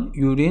without,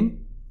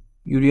 urine.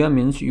 Urea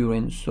means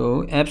urine.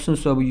 So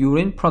absence of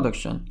urine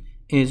production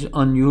is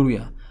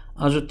anuria.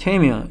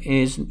 Azotemia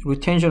is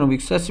retention of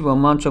excessive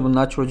amounts of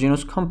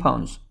nitrogenous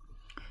compounds.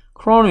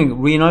 Chronic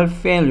renal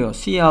failure,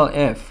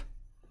 CRF,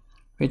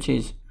 which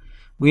is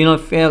renal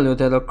failure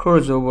that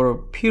occurs over a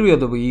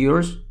period of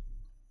years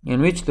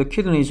in which the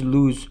kidneys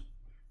lose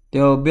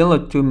their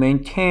ability to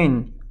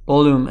maintain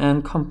volume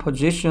and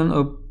composition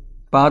of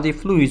body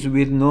fluids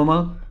with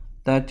normal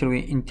dietary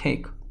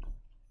intake.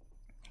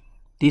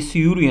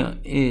 Dysuria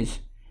is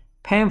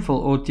painful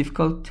or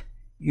difficult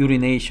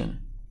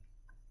urination.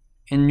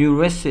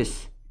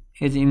 Enuresis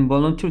is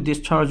involuntary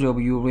discharge of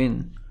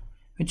urine,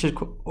 which is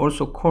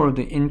also called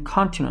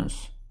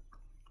incontinence.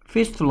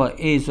 Fistula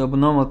is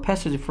abnormal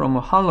passage from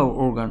a hollow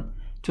organ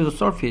to the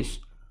surface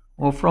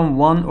or from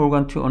one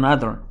organ to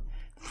another.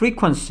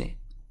 Frequency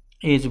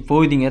is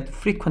voiding at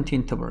frequent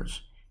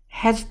intervals.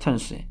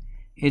 Hesitancy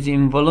is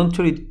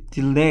involuntary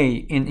delay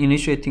in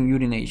initiating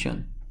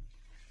urination.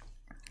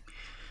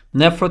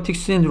 Nephrotic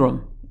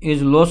syndrome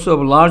is loss of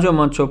large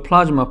amounts of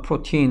plasma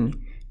protein,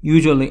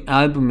 usually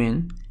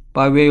albumin,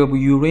 by way of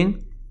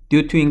urine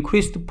due to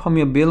increased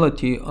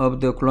permeability of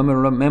the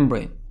glomerular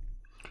membrane.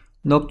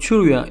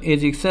 Nocturia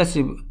is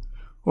excessive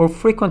or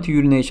frequent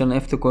urination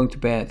after going to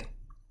bed.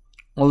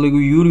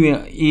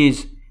 Oliguria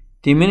is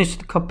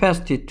diminished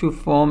capacity to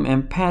form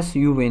and pass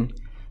urine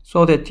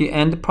so that the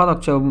end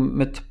products of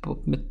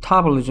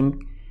metabolism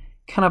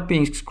cannot be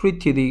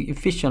excreted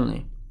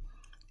efficiently.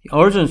 The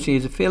urgency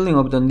is a feeling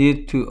of the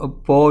need to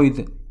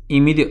avoid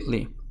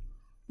immediately.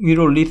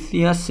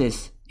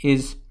 Urolithiasis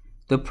is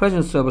the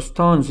presence of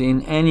stones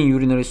in any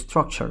urinary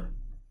structure.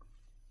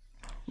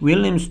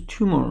 Williams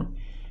tumor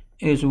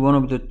is one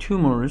of the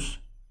tumors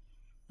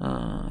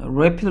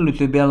rapidly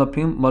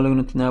developing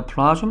malignant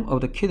neoplasm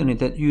of the kidney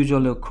that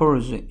usually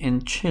occurs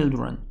in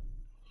children.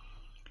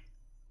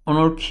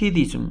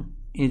 Anorchidism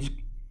is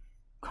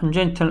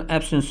congenital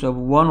absence of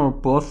one or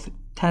both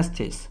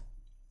testes,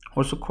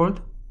 also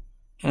called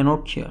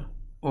anorchia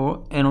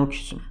or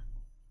anorchism.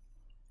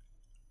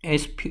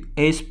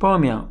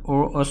 Aspermia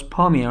or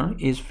aspermia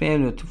is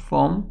failure to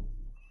form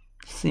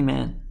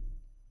semen.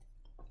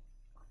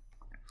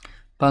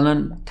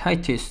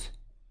 Balanitis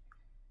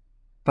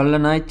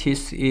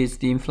is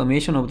the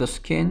inflammation of the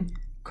skin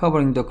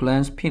covering the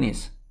glans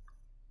penis.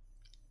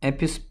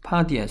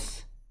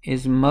 Epispadias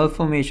is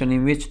malformation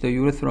in which the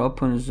urethra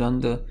opens on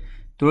the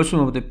dorsum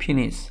of the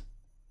penis.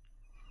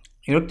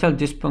 Erectile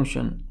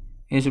dysfunction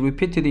is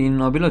repeated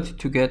inability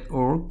to get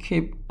or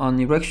keep an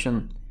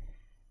erection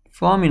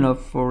firm enough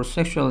for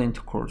sexual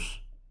intercourse.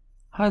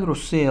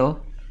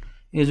 Hydrocele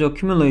is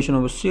accumulation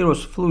of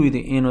serous fluid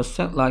in a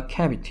sac-like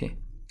cavity,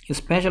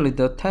 especially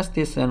the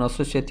testes and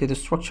associated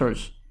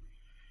structures.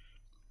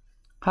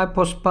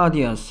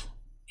 Hypospadias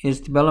is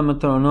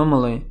developmental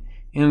anomaly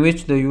in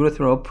which the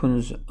urethra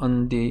opens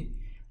on the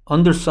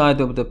underside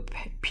of the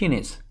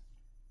penis.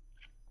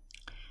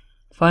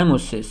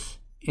 Phimosis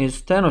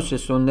is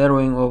stenosis or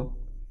narrowing of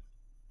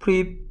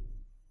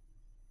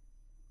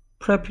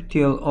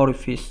preputeal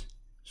orifice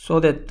so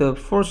that the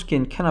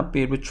foreskin cannot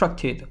be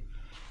retracted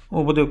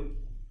over the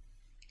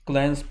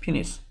glans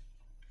penis.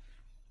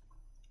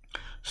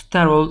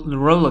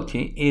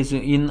 Sterility is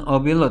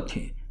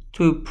inability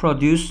to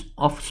produce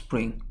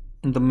offspring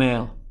in the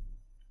male.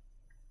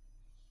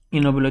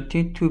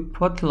 Inability to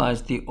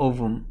fertilize the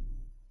ovum.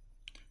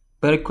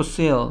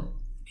 Varicocele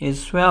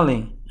is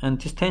swelling and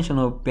distension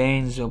of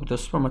veins of the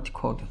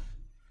spermatocoel.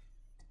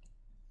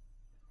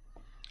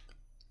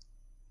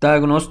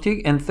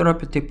 Diagnostic and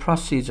therapeutic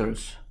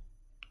procedures.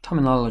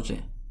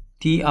 Terminology.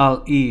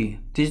 DRE,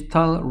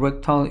 Digital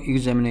Rectal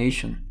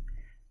Examination.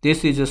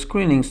 This is a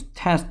screening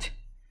test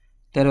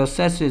that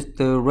assesses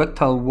the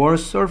rectal wall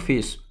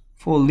surface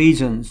for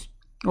lesions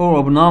or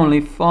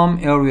abnormally firm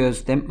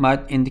areas that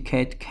might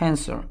indicate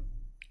cancer.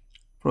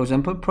 For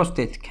example,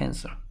 prostate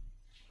cancer.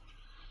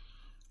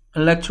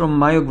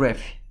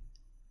 Electromyography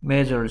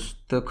measures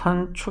the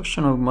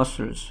contraction of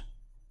muscles.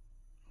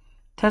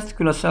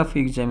 Testicular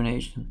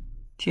self-examination,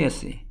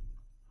 TSE.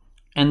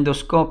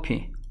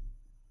 Endoscopy,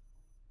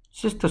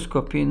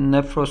 cystoscopy,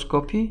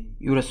 nephroscopy,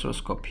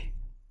 ureteroscopy.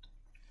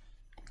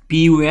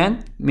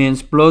 BUN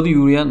means blood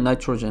urea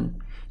nitrogen.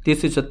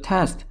 This is a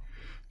test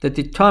that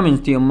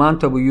determines the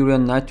amount of urea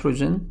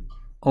nitrogen,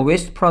 a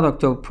waste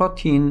product of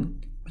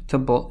protein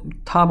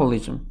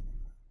metabolism,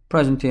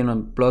 present in a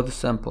blood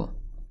sample.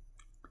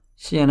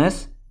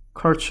 CNS,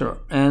 culture,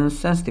 and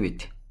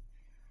sensitivity.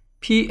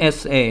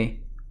 PSA,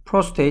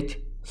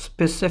 prostate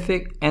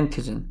specific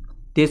antigen.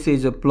 This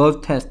is a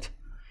blood test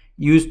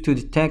used to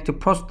detect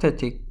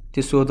prostatic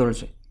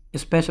disorders,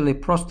 especially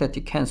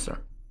prostatic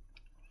cancer.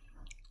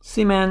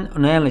 Semen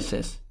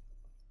analysis,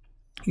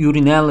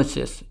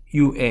 urinalysis,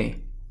 UA.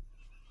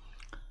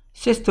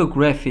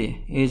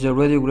 Cystography is a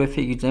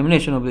radiographic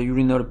examination of the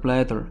urinary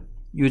bladder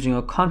using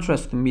a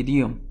contrast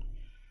medium.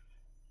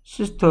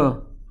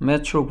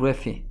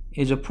 Cystometrography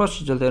is a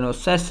procedure that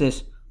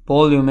assesses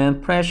volume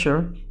and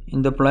pressure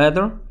in the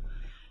bladder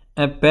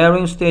at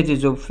varying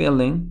stages of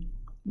filling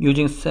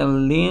using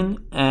saline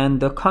and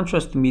the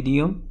contrast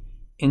medium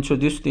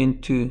introduced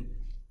into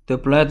the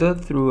bladder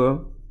through a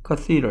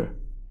catheter.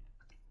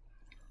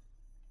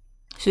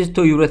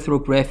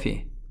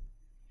 Cystourethropy,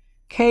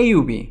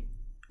 KUB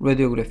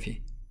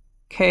radiography.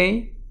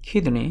 K,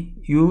 kidney,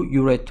 U,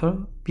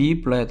 ureter, B,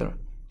 bladder.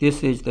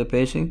 This is the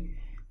basic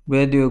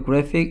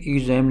radiographic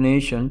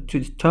examination to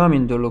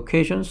determine the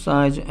location,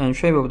 size, and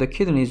shape of the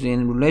kidneys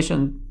in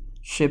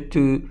relationship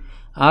to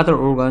other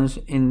organs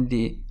in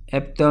the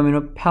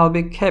abdominal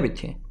pelvic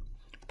cavity.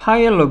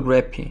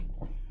 Pyelography,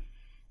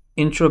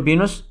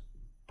 intravenous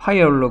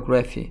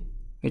pyelography,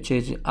 which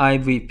is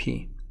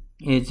IVP,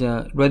 is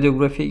a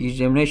radiographic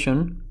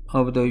examination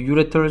of the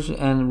ureters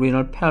and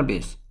renal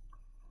pelvis.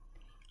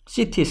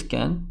 CT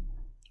scan,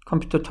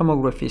 computer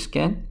tomography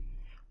scan,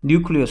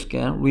 nuclear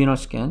scan, renal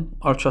scan,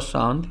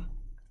 ultrasound.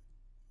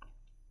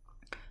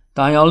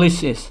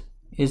 Dialysis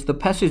is the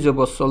passage of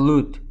a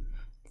solute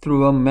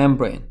through a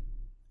membrane.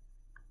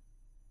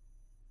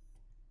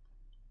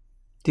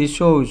 This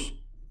shows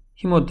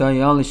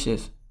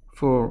hemodialysis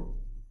for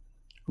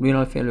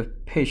renal failure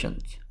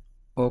patients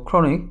or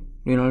chronic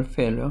renal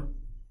failure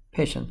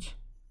patients.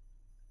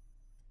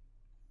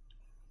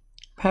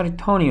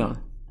 Peritoneal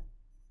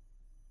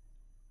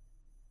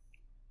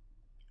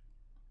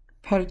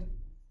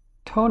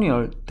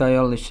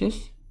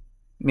dialysis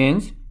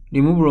means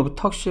removal of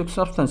toxic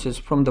substances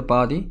from the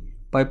body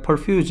by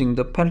perfusing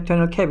the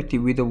peritoneal cavity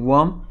with a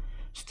warm,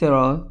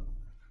 sterile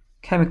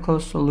chemical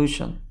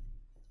solution.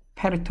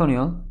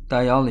 Peritoneal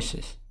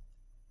dialysis.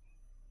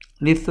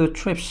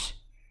 Lithotripsy,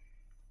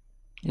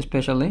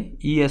 especially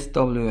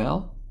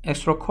ESWL,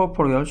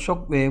 extracorporeal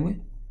shock wave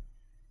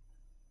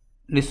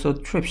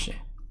lithotripsy.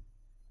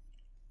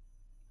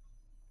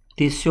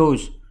 This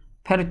shows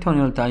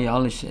peritoneal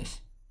dialysis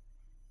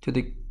to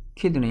the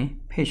kidney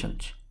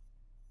patient.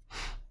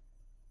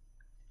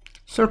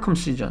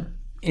 Circumcision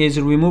is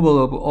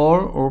removal of all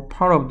or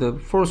part of the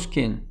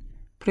foreskin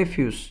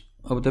prepuce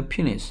of the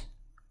penis.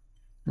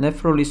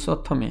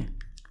 Nephrolysotomy,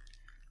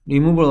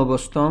 removal of a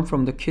stone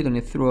from the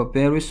kidney through a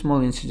very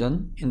small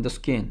incision in the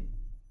skin.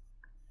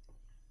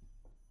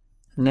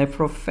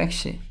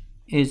 Nephropexy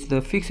is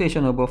the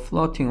fixation of a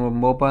floating or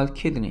mobile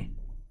kidney.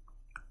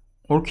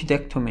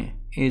 Orchidectomy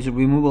is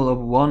removal of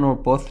one or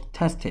both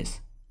testes.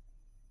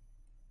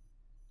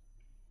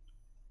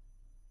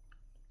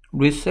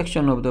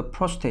 Resection of the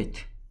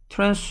prostate.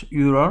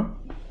 Transural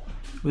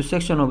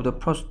resection of the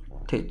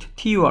prostate,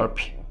 TURP.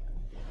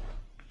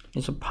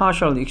 It's a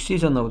partial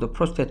excision of the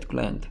prostate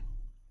gland.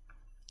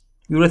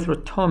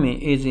 Urethrotomy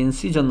is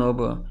incision of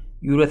a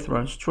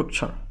urethral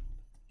structure.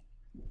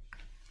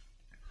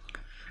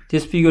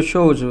 This figure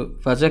shows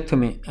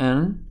vasectomy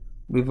and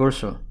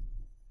reversal.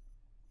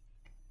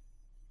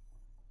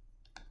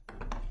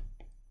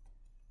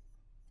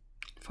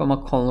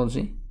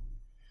 Pharmacology.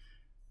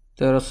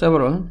 There are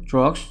several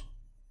drugs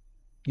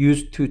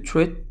used to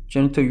treat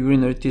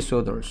genitourinary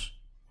disorders.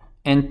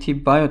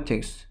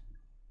 Antibiotics,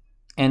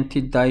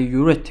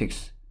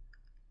 antidiuretics.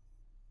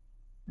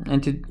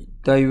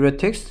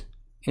 Antidiuretics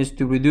is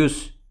to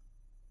reduce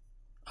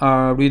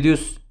or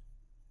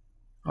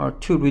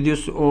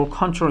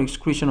control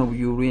excretion of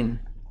urine.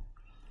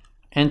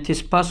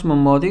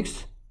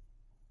 Antispasmodics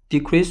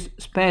decrease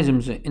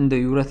spasms in the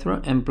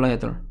urethra and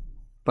bladder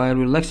by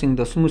relaxing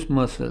the smooth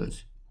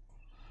muscles.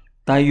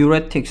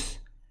 Diuretics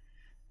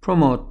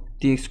promote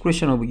the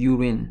excretion of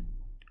urine.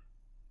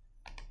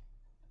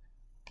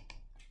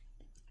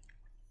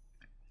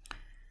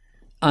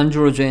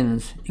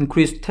 Androgens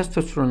increase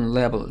testosterone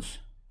levels.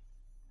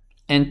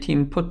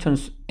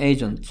 Anti-impotence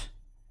agents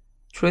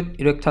treat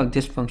erectile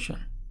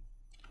dysfunction.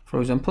 For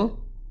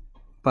example,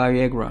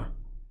 Viagra,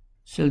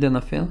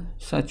 sildenafil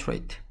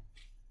citrate.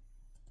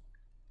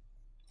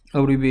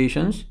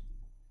 Abbreviations: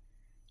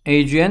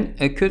 AGN,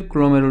 acute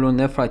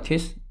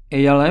glomerulonephritis;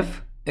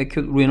 ALF,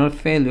 acute renal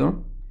failure;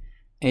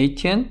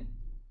 ATN,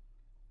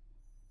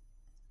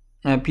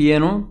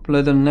 BNO,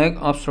 bladder neck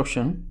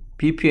obstruction;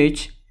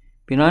 BPH,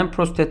 benign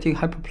prostatic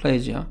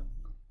hyperplasia;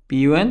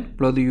 BUN,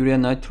 blood urea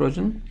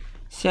nitrogen;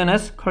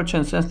 CNS, culture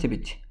and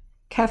sensitivity.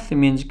 Cath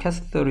means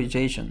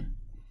catheterization.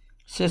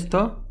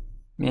 Cysto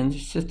means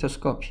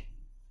cystoscopy.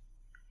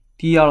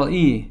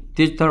 DRE,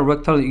 digital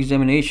rectal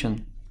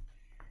examination.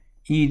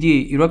 ED,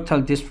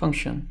 erectile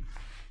dysfunction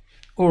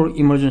or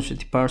emergency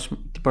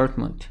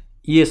department.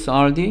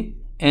 ESRD,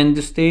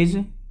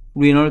 end-stage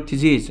renal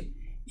disease.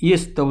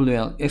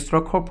 ESWL,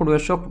 extracorporeal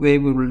shock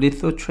wave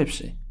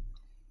lithotripsy.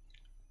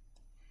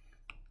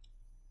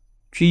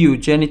 GU,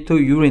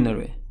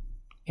 genitourinary.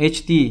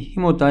 HD,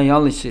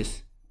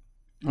 hemodialysis.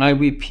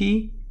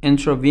 IVP,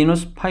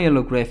 intravenous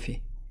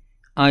pyelography.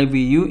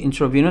 IVU,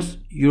 intravenous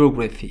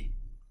urography.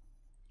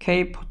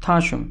 K,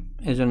 potassium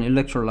as an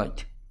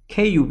electrolyte.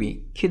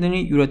 KUB,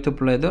 kidney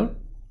uretobladder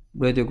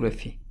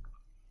radiography.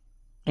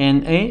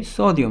 Na,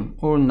 sodium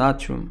or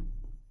natrium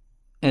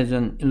as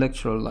an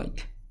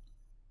electrolyte.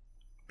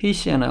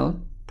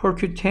 PCNL,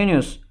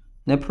 percutaneous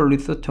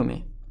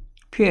nephrolithotomy.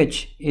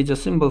 pH is a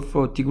symbol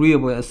for degree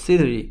of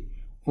acidity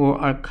or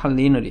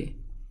alkalinity.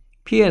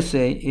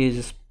 PSA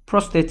is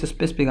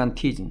prostate-specific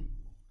antigen.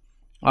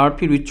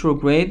 RP,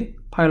 retrograde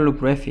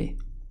pyelography.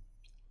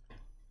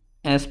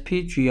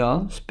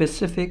 SPGR,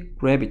 specific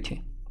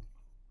gravity.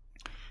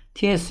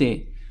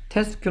 TSE,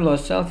 testicular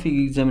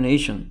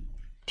self-examination.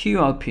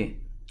 TURP,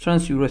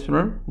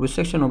 transurethral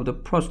resection of the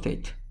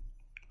prostate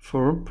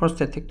for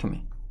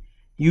prostatectomy.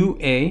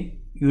 UA,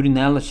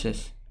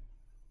 urinalysis.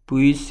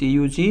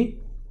 VCUG,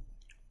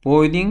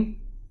 voiding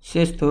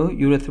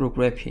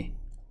cystourethropy.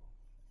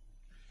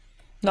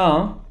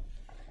 Now,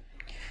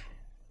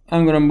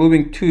 I'm going to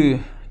moving to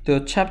the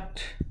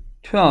chapter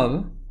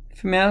 12,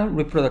 female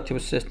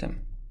reproductive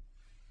system.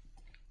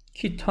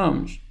 Key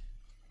terms: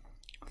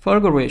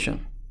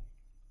 fulguration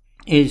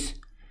is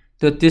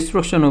the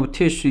destruction of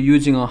tissue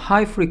using a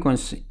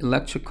high-frequency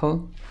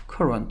electrical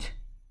current.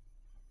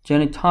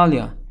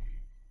 Genitalia,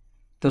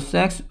 the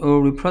sex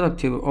or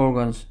reproductive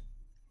organs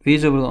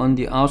visible on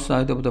the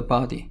outside of the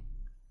body.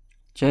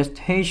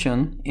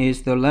 Gestation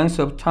is the length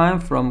of time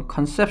from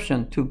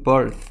conception to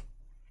birth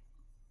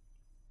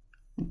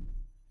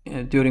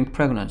during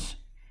pregnancy.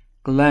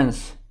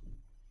 Glans,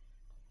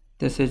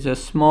 this is a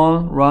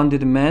small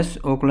rounded mass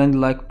or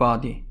gland-like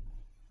body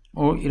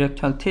or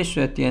erectile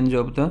tissue at the end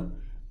of the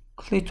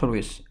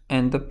clitoris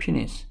and the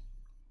penis.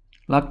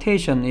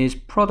 Lactation is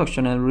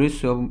production and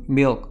release of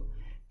milk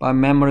by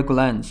mammary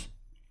glands.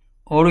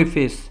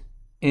 Orifice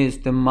is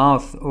the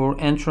mouth or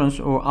entrance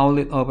or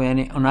outlet of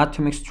any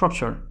anatomic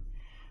structure.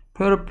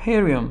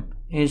 Puerperium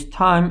is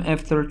time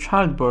after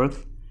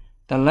childbirth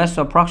that lasts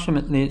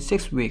approximately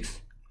 6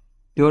 weeks,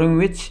 during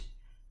which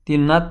the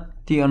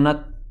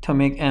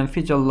anatomic and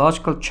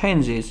physiological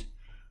changes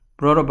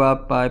brought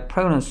about by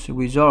pregnancy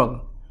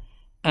resolve,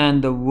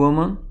 and the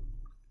woman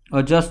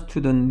adjusts to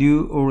the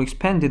new or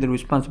expanded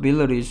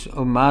responsibilities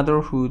of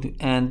motherhood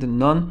and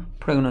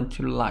non-pregnant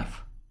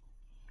life.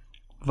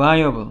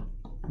 Viable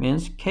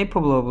means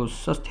capable of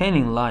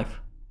sustaining life.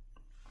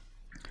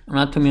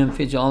 Anatomy and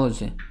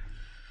physiology.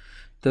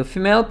 The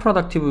female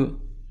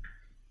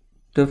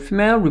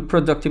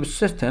reproductive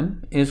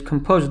system is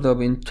composed of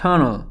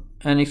internal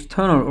and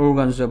external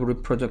organs of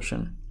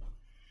reproduction.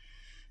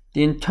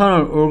 The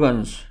internal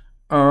organs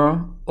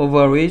are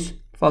ovaries,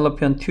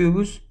 fallopian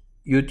tubes,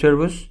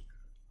 uterus,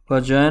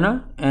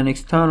 vagina, and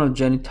external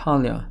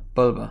genitalia,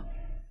 vulva.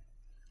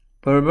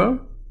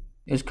 Vulva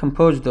is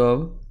composed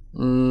of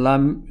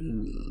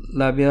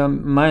labia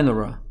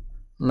minora,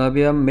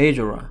 labia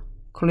majora,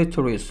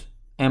 clitoris,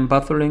 and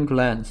baffling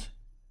glands.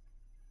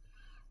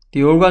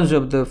 The organs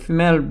of the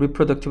female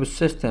reproductive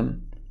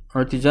system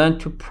are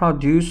designed to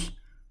produce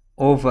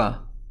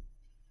ova,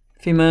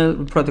 female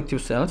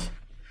reproductive cells,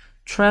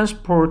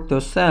 transport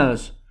the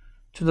cells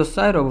to the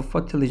site of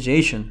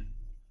fertilization,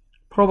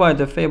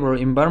 provide a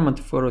favorable environment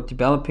for a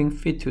developing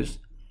fetus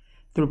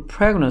through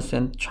pregnancy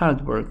and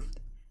childbirth,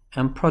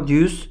 and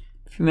produce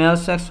female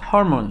sex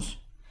hormones.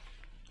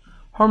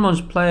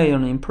 Hormones play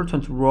an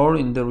important role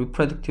in the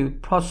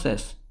reproductive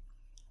process,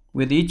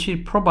 with each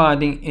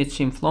providing its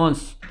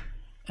influence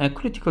at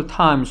critical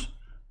times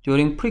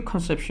during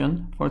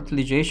preconception,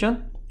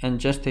 fertilization, and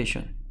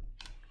gestation.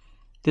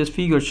 This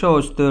figure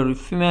shows the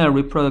female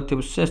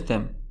reproductive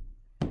system.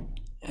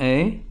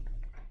 A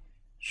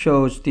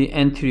shows the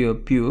anterior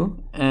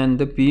view, and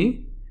the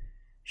B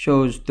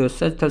shows the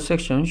sagittal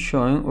section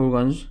showing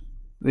organs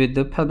with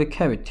the pelvic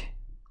cavity.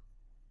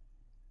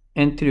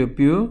 Anterior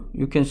view,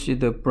 you can see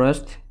the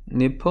breast,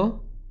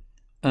 nipple,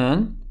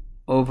 and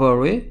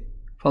ovary,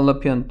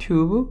 fallopian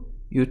tube,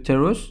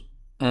 uterus,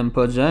 and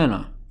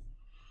vagina.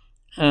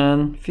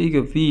 And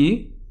figure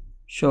B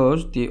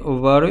shows the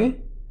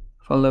ovary,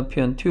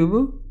 fallopian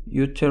tube,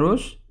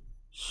 uterus,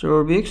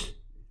 cervix,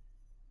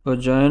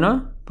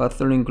 vagina,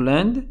 baffling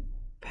gland,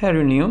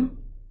 perineum,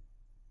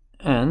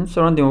 and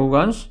surrounding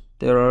organs.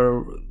 There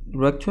are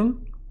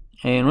rectum,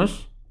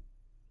 anus,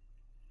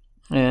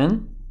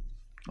 and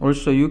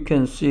also you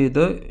can see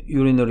the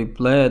urinary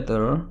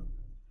bladder,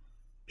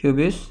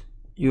 pubis,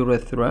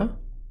 urethra,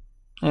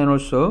 and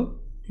also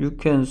you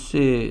can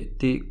see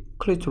the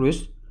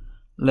clitoris,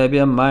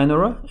 labia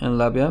minora and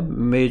labia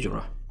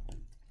majora.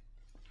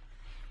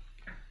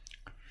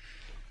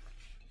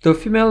 The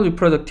female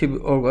reproductive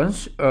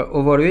organs are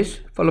ovaries,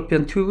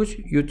 fallopian tubes,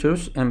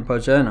 uterus, and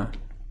vagina.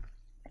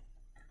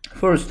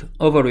 First,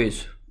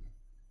 ovaries.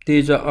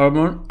 These are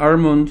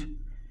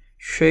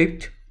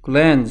almond-shaped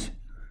glands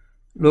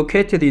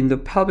located in the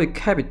pelvic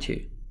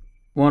cavity,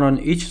 one on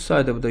each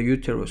side of the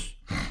uterus.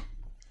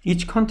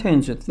 Each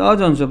contains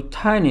thousands of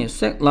tiny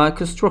sac-like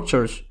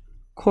structures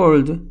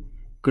called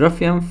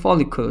Graafian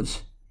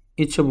follicles,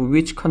 each of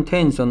which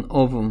contains an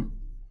ovum.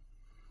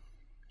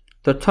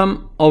 The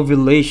term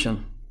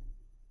ovulation.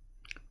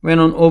 When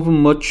an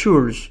ovum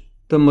matures,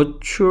 the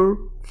mature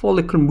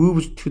follicle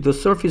moves to the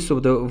surface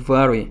of the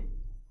ovary,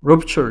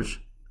 ruptures,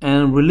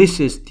 and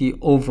releases the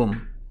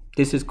ovum.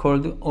 This is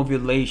called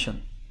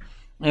ovulation.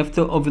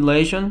 After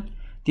ovulation,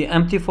 the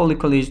empty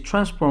follicle is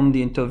transformed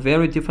into a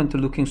very different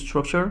looking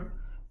structure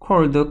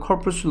called the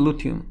corpus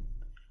luteum,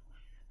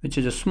 which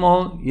is a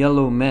small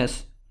yellow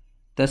mass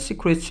that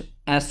secretes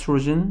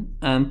estrogen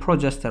and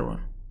progesterone.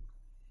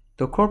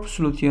 The corpus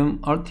luteum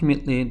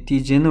ultimately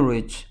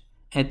degenerates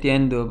at the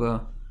end of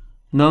a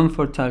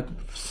non-fertile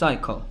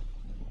cycle.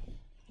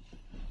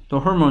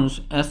 The hormones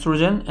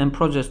estrogen and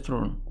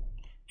progesterone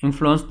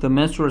influence the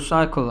menstrual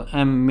cycle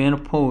and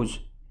menopause,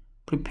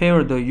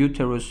 prepare the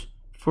uterus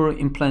for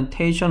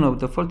implantation of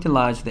the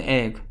fertilized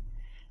egg,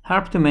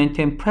 help to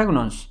maintain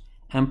pregnancy,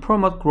 and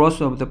promote growth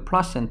of the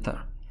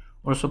placenta,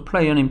 also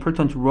play an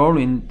important role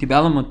in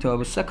development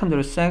of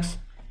secondary sex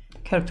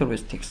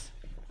characteristics.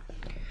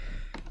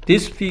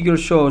 This figure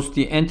shows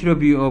the anterior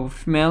view of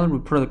female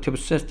reproductive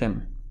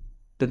system.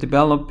 The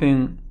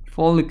developing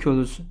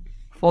follicles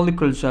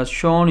are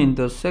shown in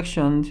the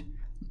sectioned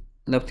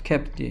left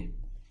cavity.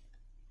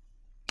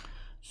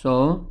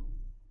 So,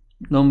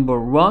 number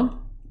 1,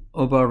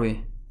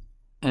 ovary,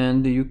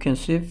 and you can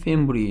see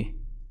fimbriae,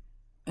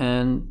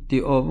 and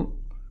the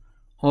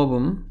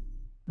ovum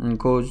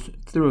goes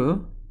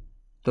through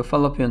the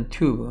fallopian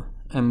tube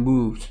and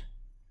moves,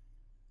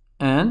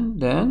 and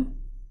then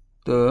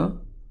the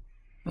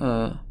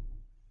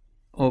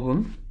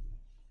ovum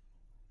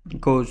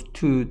goes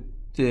to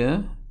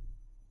the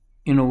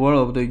inner wall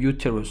of the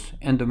uterus,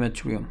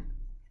 endometrium,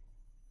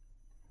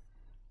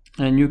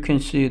 and you can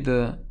see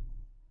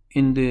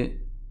in the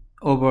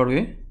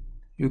ovary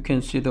you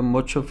can see the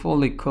mature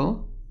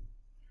follicle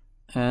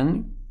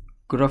and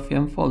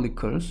Graafian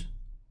follicles,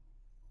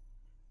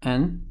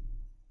 and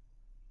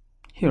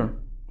here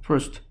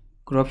first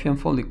Graafian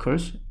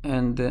follicles,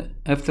 and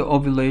after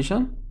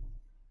ovulation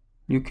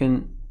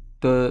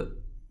the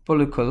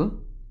follicle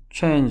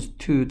change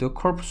to the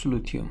corpus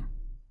luteum,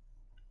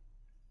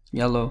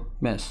 yellow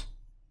mass.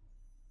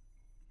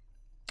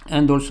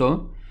 And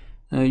also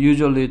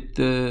usually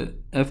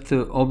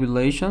after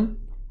ovulation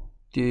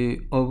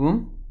the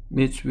ovum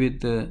meets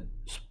with the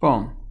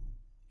sperm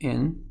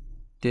in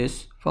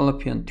this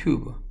fallopian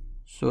tube,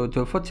 so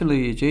the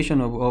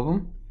fertilization of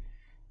ovum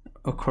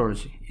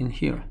occurs in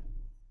here.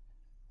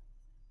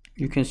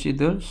 You can see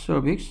the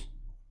cervix,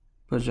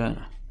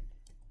 vagina.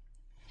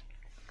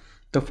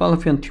 The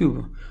fallopian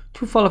tube.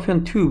 Two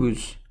fallopian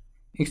tubes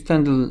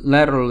extend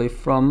laterally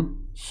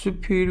from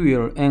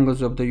superior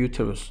angles of the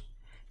uterus.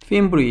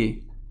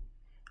 Fimbriae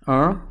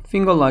are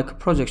finger-like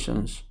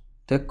projections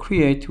that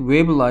create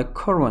wave-like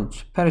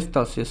currents,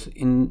 peristalsis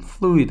in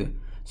fluid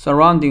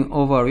surrounding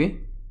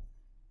ovary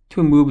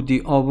to move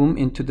the ovum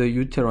into the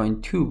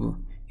uterine tube.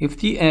 If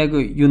the egg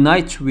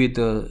unites with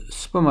the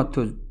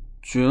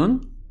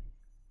spermatozoon,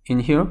 In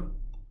here,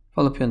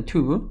 fallopian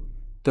tube,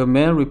 the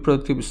male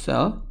reproductive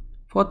cell,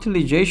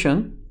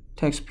 fertilization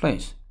takes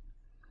place.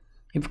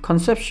 If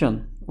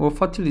conception or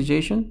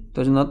fertilization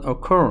does not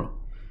occur,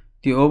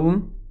 the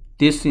ovum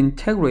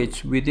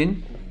disintegrates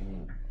within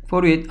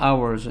 48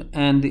 hours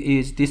and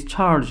is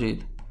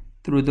discharged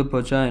through the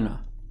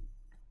vagina.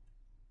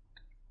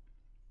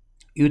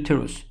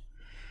 Uterus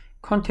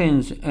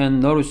contains and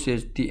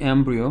nourishes the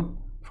embryo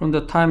from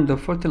the time the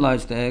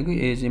fertilized egg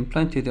is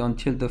implanted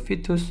until the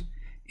fetus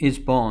is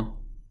born.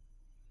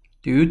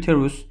 The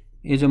uterus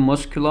is a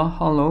muscular,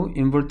 hollow,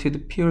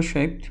 inverted,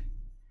 pear-shaped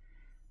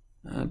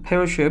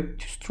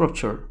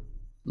structure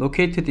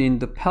located in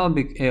the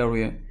pelvic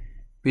area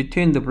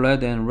between the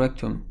bladder and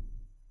rectum.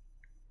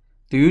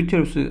 The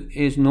uterus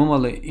is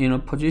normally in a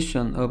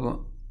position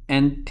of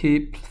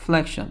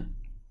anteflexion,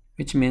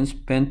 which means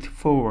bent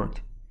forward.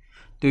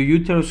 The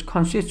uterus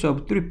consists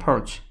of three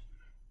parts: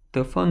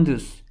 the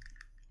fundus,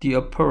 the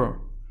upper,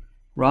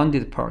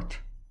 rounded part,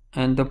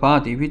 and the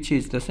body, which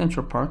is the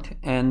central part,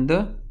 and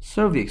the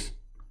cervix,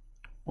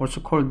 also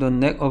called the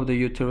neck of the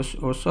uterus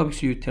or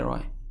cervix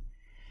uteri,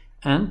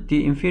 and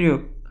the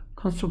inferior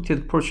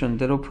constructed portion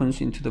that opens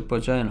into the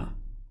vagina.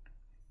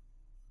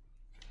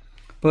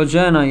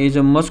 Vagina is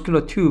a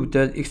muscular tube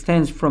that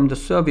extends from the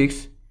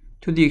cervix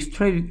to the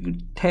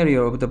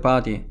exterior of the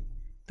body.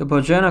 The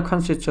vagina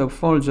consists of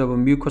folds of a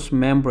mucous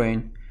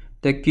membrane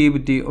that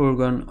give the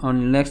organ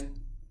an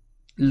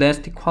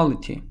elastic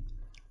quality.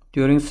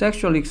 During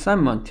sexual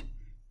excitement,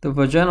 the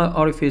vaginal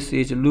orifice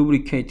is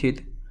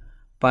lubricated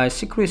by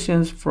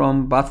secretions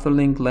from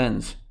baffling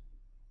glands.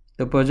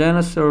 The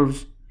vagina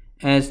serves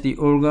as the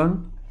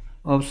organ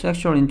of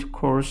sexual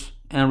intercourse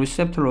and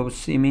receptor of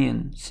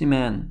semen.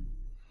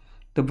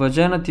 The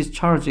vagina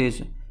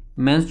discharges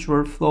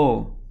menstrual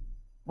flow,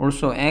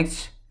 also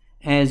acts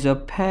as a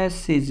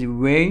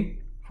passageway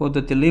for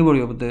the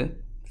delivery of the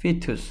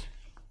fetus.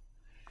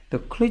 The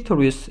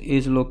clitoris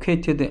is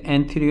located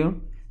anterior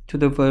to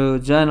the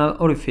vaginal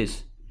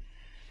orifice.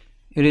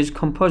 It is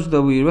composed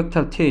of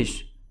erectile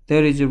tissue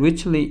that is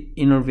richly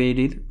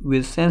innervated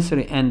with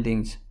sensory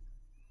endings,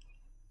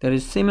 that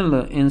is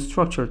similar in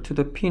structure to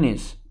the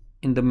penis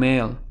in the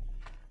male,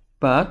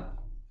 but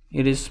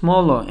it is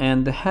smaller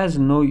and has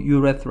no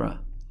urethra.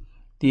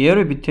 The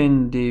area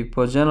between the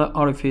vaginal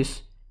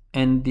orifice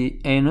and the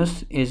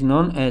anus is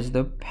known as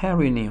the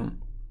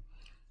perineum.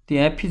 The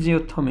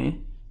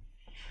episiotomy.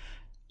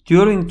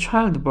 During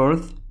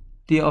childbirth,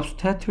 the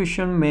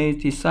obstetrician may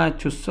decide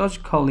to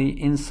surgically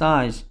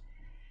incise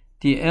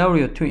the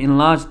area to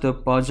enlarge the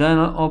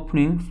vaginal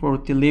opening for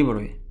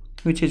delivery,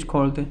 which is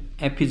called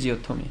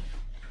episiotomy.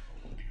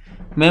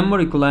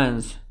 Mammary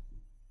glands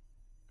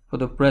for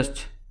the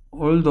breast.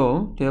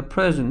 Although they are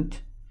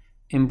present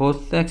in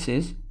both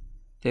sexes,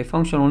 they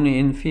function only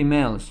in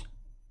females.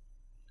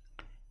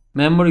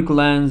 Mammary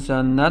glands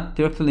are not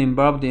directly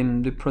involved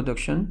in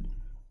reproduction,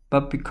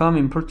 but become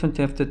important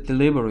after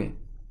delivery.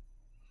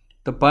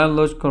 The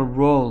biological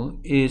role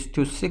is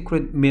to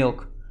secrete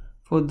milk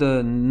for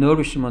the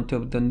nourishment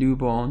of the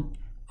newborn,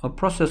 a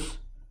process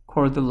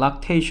called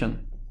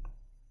lactation.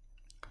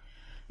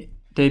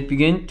 They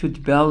begin to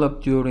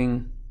develop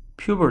during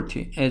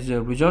puberty as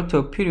a result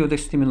of periodic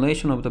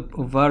stimulation of the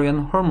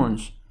ovarian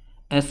hormones,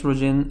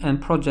 estrogen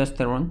and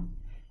progesterone,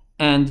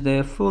 and they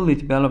are fully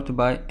developed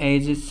by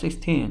age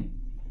 16.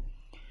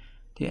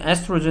 The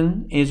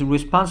estrogen is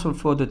responsible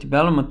for the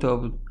development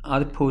of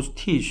adipose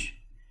tissue,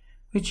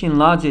 which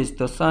enlarges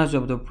the size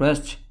of the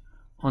breast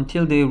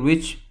until they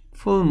reach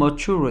full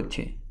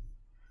maturity.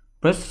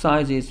 Breast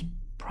size is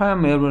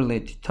primarily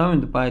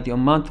determined by the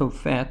amount of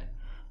fat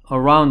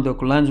around the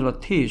glandular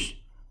tissue,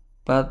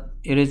 but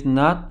it is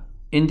not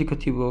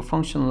indicative of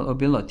functional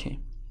ability.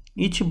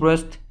 Each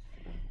breast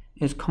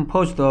is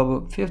composed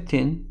of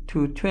 15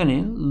 to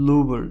 20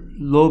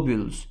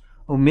 lobules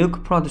of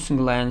milk-producing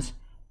glands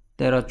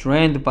that are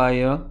drained by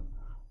a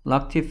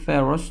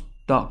lactiferous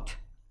duct,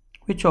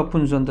 which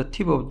opens on the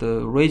tip of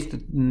the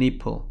raised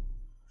nipple.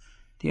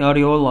 The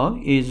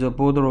areola is a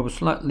border of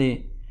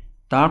slightly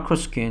darker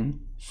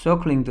skin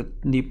circling the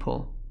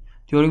nipple.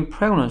 During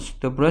pregnancy,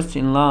 the breast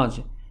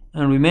enlarges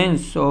and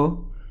remains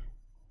so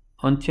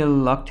until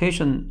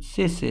lactation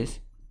ceases.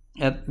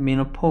 At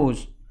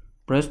menopause,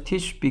 breast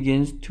tissue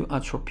begins to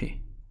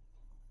atrophy.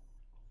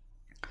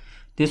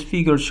 This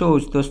figure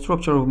shows the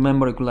structure of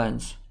mammary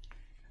glands.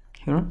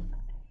 Here,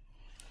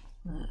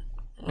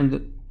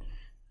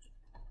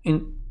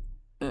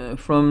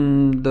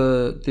 from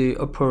the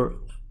upper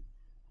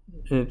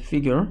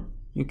figure,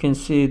 you can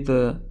see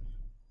the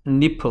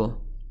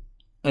nipple,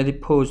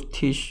 adipose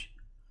tissue,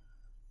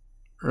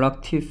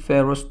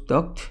 lactiferous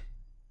duct,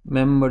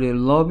 mammary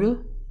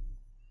lobule,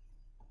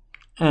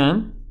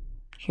 and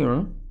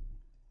here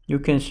you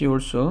can see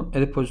also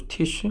adipose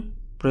tissue,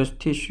 breast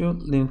tissue,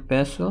 lymph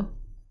vessel,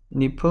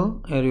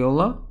 nipple,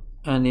 areola,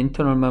 and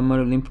internal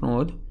mammary lymph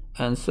node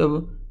and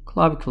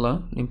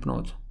subclavicular lymph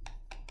nodes.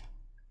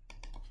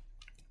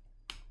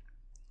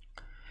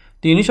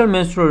 The initial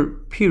menstrual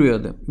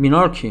period,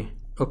 menarche,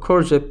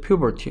 occurs at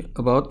puberty,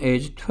 about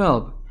age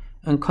 12,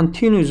 and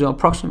continues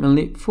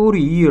approximately 40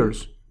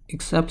 years,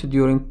 except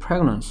during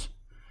pregnancy.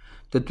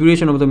 The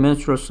duration of the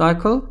menstrual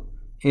cycle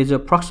is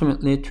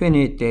approximately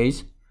 28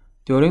 days,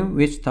 during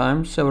which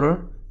time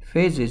several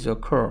phases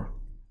occur.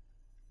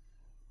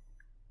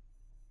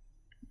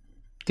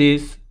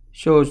 This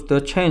shows the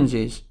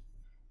changes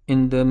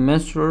in the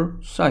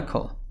menstrual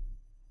cycle.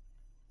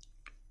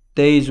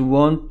 Days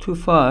 1 to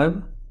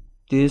 5,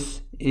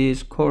 this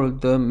is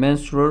called the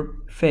menstrual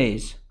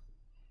phase.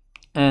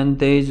 And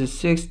days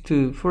 6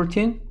 to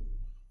 14,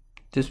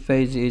 this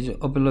phase is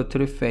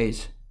ovulatory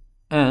phase.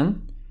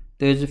 And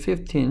days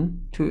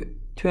 15 to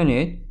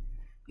 28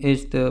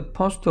 is the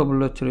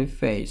post-ovulatory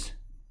phase.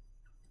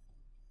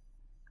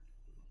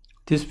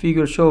 This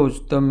figure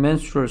shows the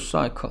menstrual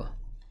cycle.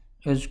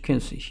 As you can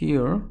see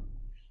here,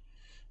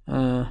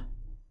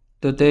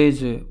 the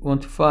days 1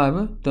 to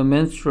 5, the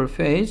menstrual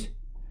phase,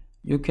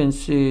 you can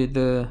see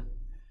the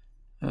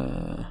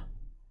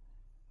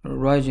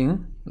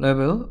rising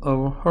level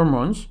of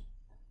hormones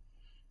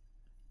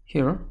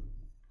here,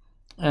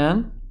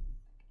 and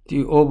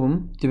the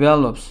ovum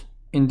develops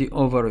in the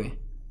ovary.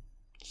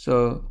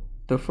 So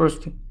the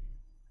first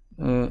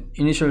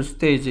initial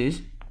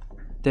stages,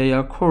 they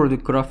are called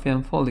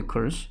Graafian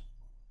follicles,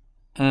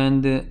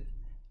 and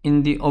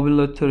in the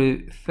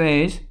ovulatory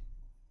phase,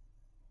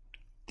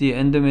 the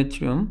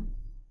endometrium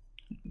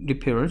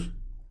repairs,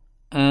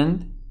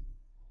 and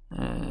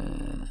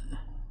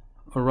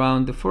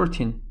around days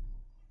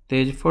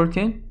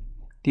 14,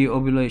 the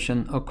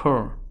ovulation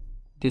occurs.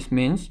 This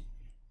means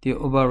the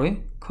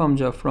ovary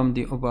comes up from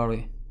the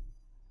ovary.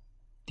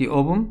 The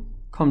ovum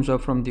comes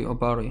up from the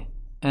ovary.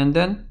 And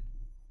then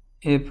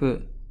if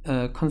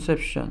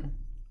conception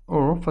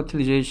or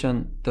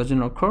fertilization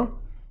doesn't occur,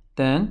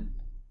 then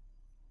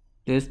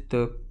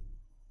the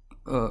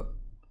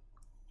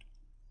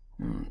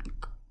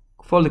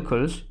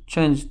follicles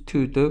change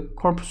to the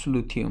corpus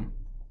luteum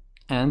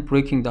and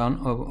breaking down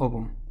of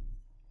ovum.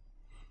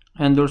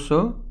 And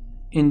also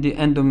in the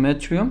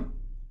endometrium,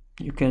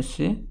 you can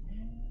see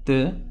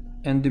the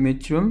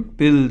endometrium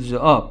builds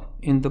up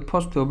in the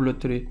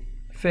post-ovulatory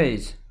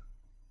phase,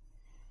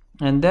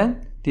 and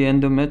then the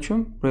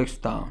endometrium breaks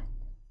down.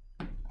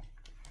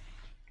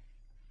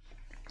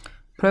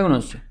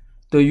 Pregnancy.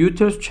 The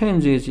uterus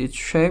changes its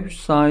shape,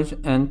 size,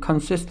 and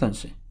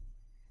consistency.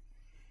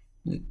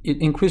 It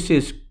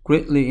increases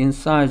greatly in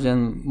size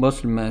and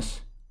muscle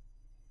mass,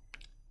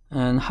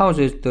 and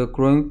houses the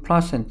growing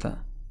placenta,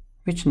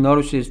 which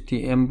nourishes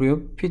the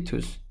embryo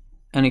fetus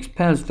and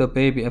expels the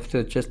baby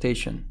after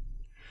gestation.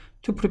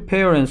 To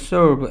prepare and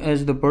serve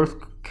as the birth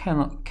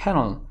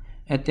canal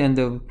at the end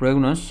of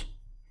pregnancy,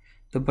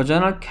 the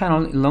vaginal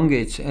canal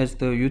elongates as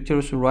the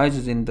uterus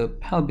rises in the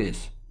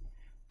pelvis.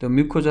 The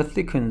mucosa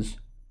thickens,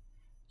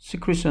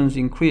 secretions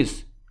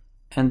increase,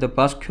 and the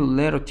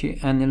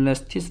vascularity and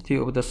elasticity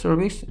of the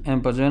cervix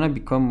and vagina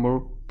become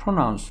more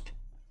pronounced.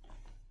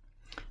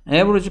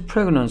 Average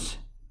pregnancy,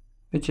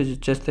 which is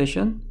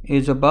gestation,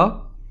 is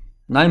about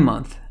 9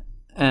 months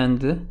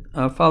and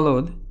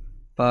followed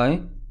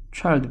by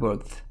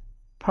childbirth,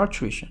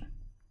 parturition.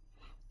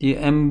 The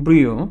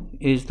embryo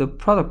is the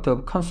product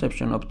of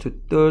conception up to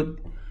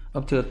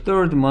the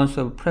third month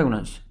of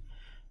pregnancy.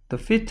 The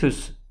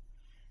fetus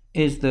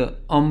is the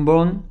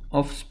unborn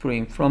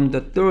offspring from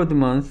the third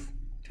month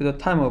to the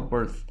time of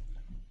birth.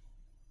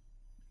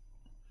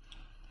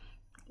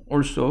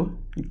 Also,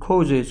 it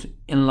causes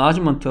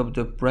enlargement of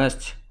the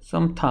breast,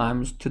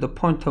 sometimes to the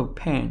point of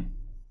pain.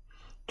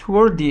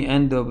 Toward the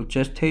end of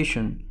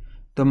gestation,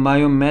 the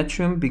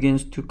myometrium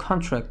begins to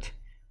contract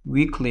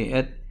weakly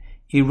at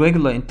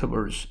irregular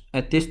intervals.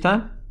 At this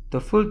time,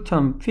 the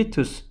full-term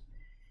fetus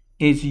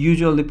is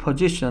usually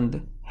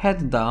positioned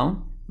head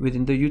down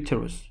within the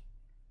uterus.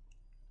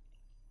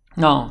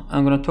 Now,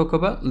 I'm going to talk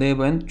about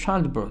labor and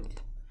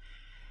childbirth.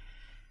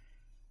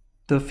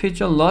 The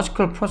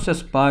physiological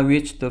process by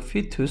which the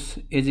fetus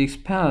is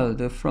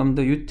expelled from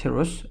the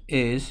uterus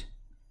is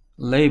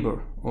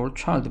labor or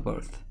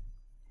childbirth.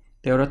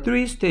 There are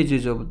 3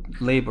 stages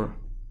of labor.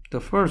 The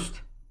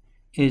first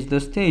is the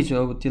stage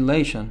of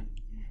dilation,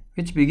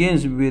 which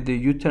begins with the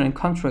uterine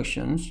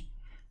contractions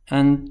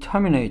and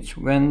terminates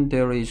when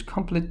there is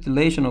complete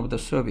dilation of the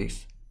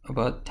cervix,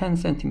 about 10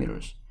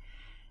 centimeters.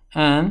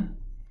 And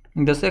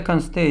in the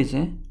second stage,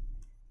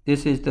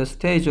 this is the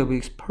stage of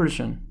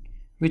expulsion,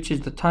 which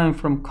is the time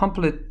from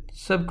complete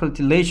cervical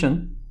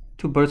dilation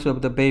to birth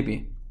of the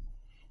baby.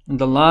 In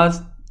the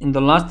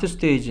last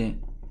stage,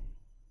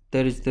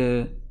 there is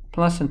the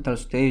placental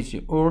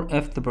stage or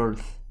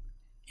afterbirth.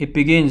 It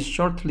begins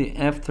shortly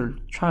after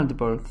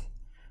childbirth,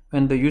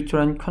 when the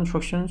uterine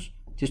contractions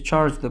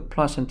discharge the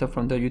placenta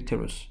from the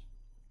uterus.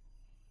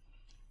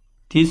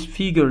 This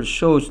figure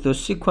shows the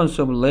sequence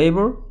of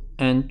labor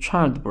and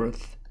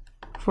childbirth.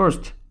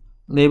 First,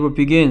 labor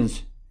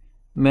begins,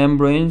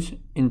 membranes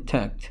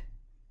intact.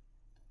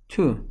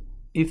 2.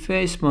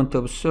 Effacement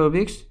of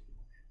cervix,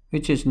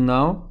 which is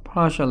now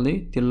partially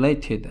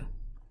dilated.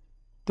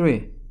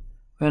 3.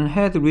 When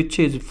head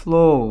reaches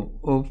floor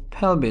of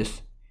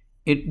pelvis,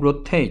 it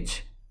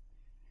rotates.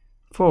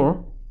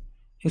 4.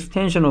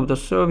 Extension of the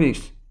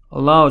cervix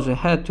allows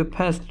head to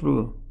pass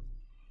through.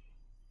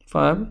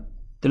 5.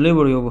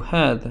 Delivery of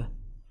head.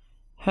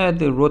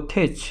 Head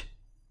rotates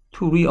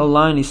to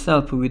realign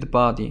itself with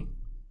body.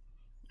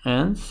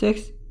 And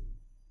 6.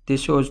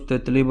 This shows the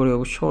delivery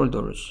of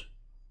shoulders.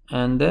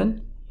 And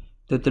then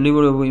the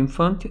delivery of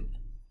infant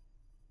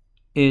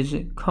is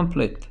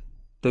complete.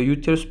 The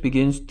uterus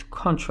begins to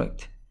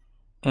contract.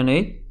 And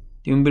 8.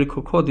 The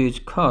umbilical cord is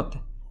cut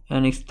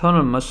and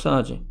external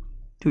massage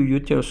to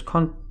uterus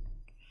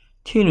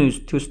continues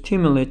to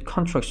stimulate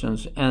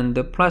contractions and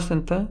the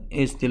placenta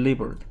is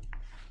delivered.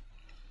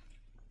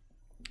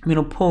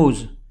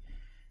 Menopause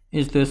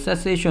is the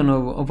cessation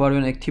of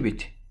ovarian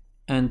activity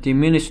and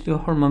diminished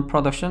hormone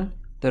production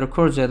that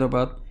occurs at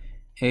about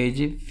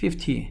age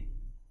 50.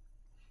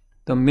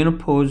 The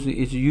menopause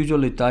is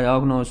usually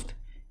diagnosed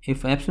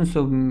if absence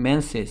of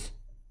menses,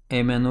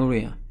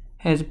 amenorrhea,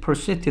 has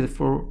persisted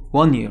for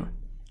 1 year.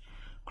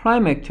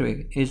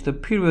 Climacteric is the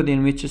period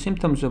in which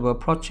symptoms of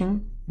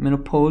approaching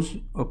menopause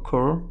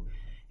occur.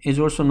 It is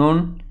also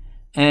known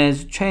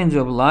as change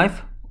of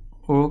life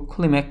or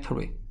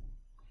climacteric.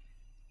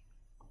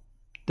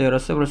 There are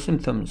several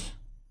symptoms: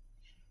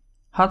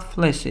 hot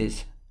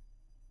flashes,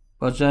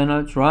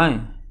 vaginal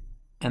drying,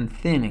 and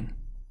thinning.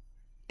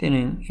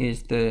 Thinning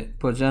is the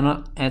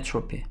vaginal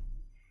atrophy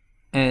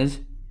as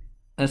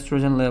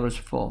estrogen levels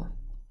fall.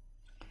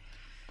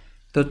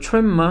 The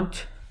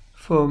treatment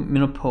for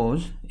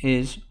menopause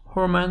is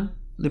hormone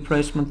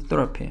replacement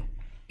therapy,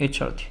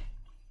 HRT.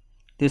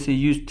 This is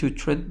used to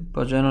treat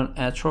vaginal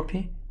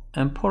atrophy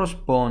and porous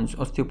bones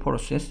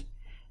osteoporosis,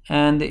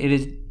 and it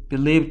is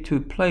believed to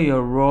play a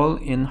role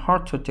in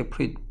heart attack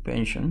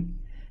prevention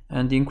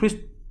and the increased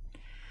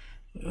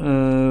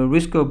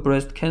risk of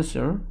breast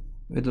cancer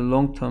with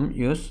long-term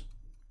use.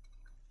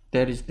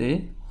 That is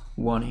the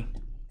warning.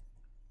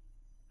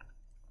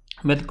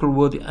 Medical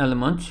word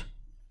elements.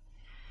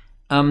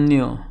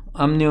 Amnio.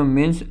 Amnio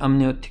means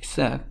amniotic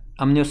sac.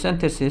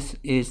 Amniocentesis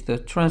is the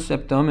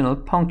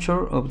transabdominal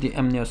puncture of the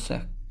amniotic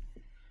sac.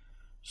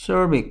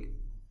 Cervix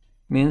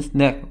means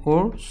neck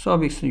or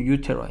cervix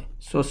uteri.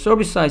 So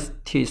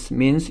cervicitis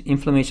means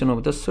inflammation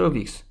of the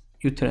cervix,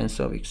 uterine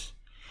cervix.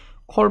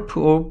 Colp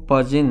or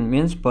vagin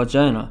means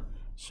vagina.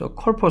 So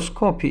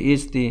colposcopy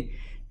is the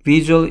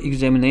visual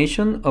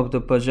examination of the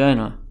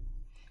vagina.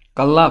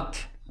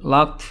 Galact,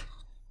 lact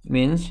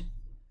means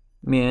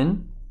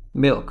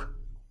milk.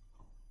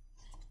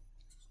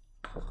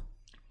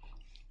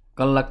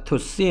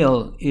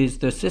 Galactocele is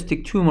the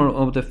cystic tumor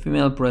of the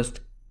female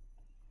breast.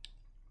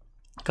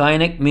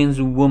 Gynec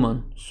means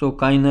woman, so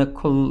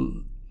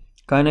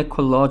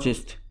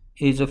gynecologist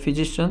is a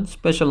physician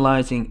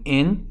specializing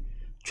in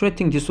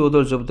treating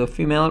disorders of the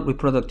female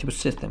reproductive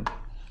system.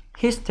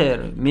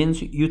 Hyster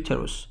means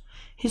uterus.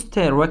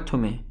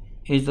 Hysterectomy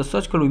is the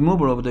surgical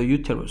removal of the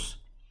uterus.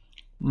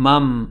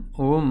 Mam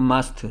or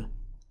mast,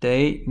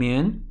 they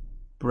mean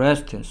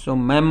breast, so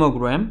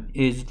mammogram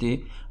is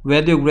the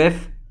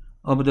radiograph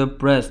of the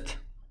breast.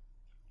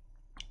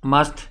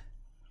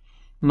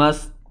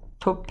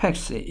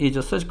 Mastopexy is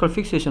a surgical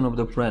fixation of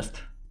the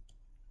breast.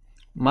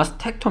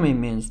 Mastectomy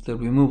means the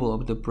removal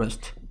of the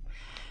breast.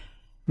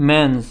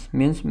 Mens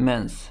means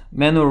mens.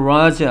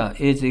 Menorrhagia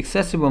is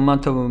excessive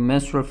amount of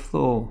menstrual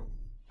flow.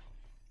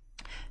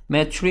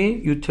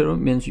 Metri utero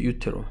means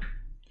utero.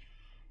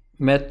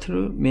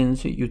 Metru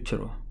means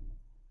utero.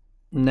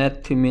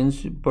 Net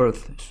means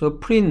birth. So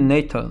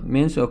prenatal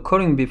means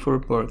occurring before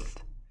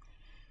birth.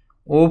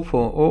 Opo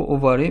or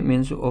ovary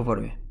means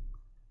ovary.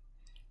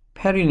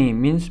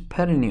 Perineum means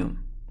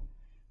perineum.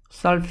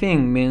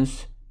 Salping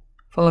means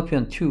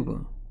fallopian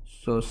tube.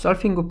 So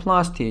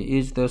salpingoplasty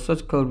is the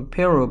surgical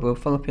repair of a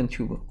fallopian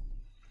tube.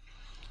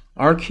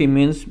 Arche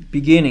means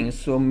beginning.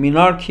 So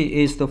menarche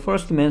is the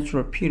first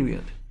menstrual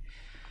period.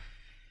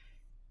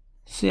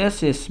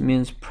 Ciesis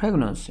means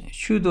pregnancy.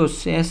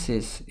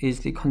 Pseudociesis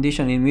is the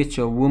condition in which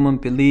a woman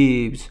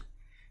believes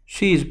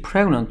she is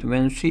pregnant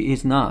when she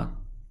is not.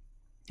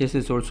 This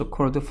is also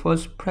called the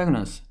false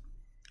pregnancy.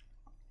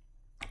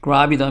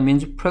 Gravida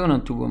means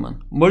pregnant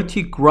woman.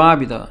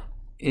 Multigravida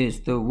is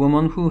the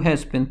woman who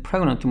has been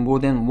pregnant more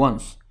than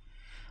once.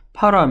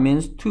 Para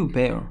means to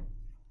bear.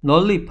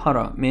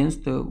 Nullipara means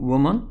the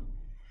woman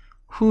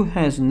who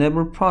has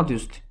never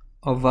produced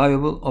a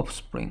viable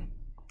offspring.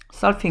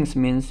 Salpinx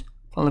means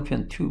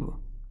fallopian tube.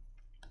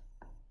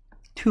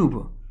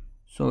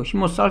 So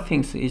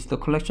hemosalpinx is the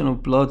collection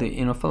of blood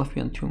in a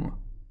fallopian tumor.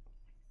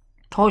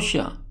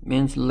 Torsia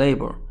means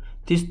labor.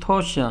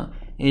 Dystocia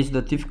is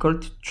the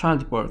difficult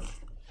childbirth.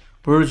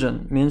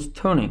 Version means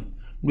turning.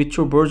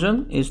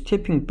 Retroversion is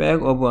tipping back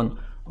of an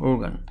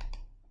organ.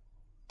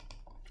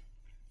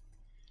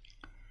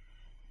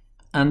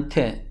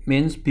 Ante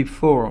means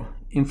before,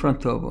 in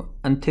front of.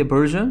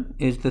 Anteversion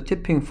is the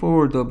tipping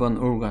forward of an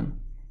organ.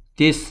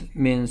 This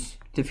means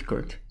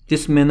difficult.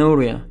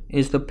 Dysmenorrhea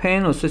is the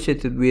pain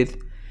associated with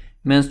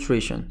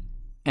menstruation.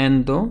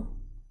 Endo,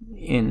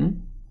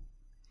 in.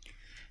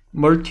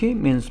 Multi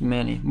means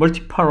many.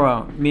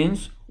 Multipara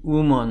means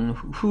woman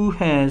who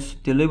has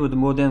delivered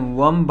more than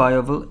one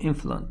viable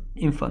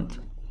infant.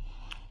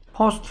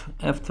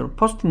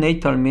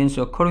 Postnatal means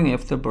occurring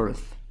after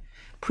birth.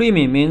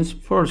 Primi means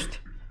first.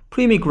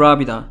 Primi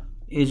gravida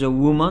is a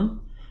woman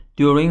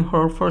during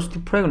her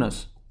first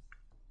pregnancy.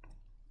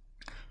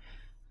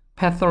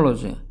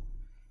 Pathology.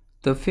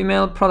 The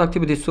female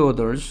reproductive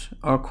disorders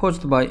are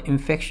caused by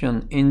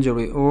infection,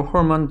 injury, or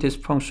hormone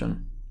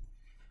dysfunction.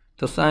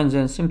 The signs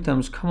and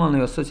symptoms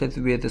commonly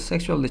associated with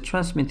sexually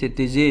transmitted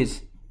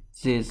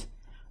diseases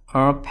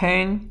are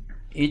pain,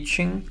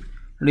 itching,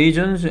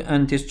 lesions,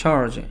 and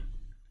discharge.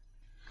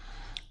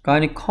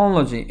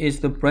 Gynecology is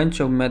the branch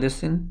of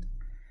medicine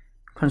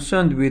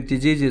concerned with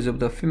diseases of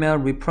the female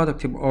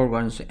reproductive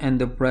organs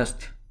and the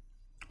breast.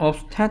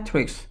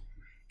 Obstetrics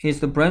is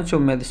the branch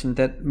of medicine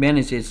that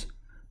manages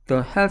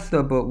the health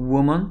of a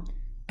woman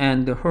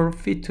and her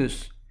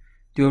fetus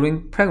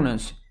during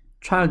pregnancy,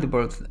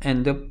 childbirth,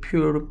 and the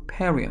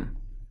puerperium.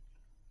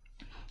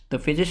 The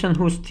physician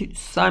who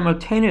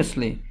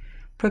simultaneously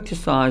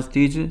practices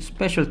these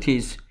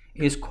specialties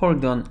is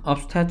called an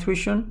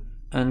obstetrician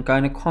and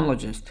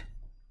gynecologist.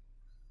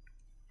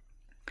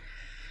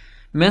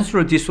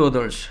 Menstrual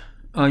disorders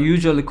are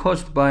usually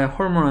caused by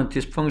hormonal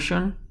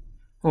dysfunction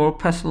or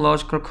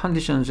pathological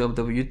conditions of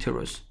the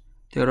uterus.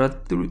 There are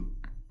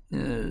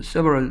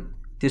several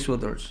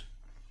disorders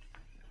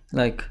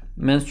like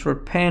menstrual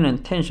pain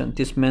and tension,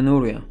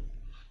 dysmenorrhea,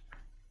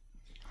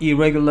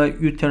 irregular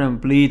uterine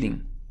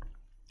bleeding,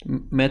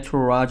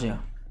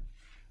 metrorrhagia,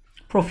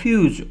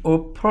 profuse or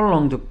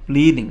prolonged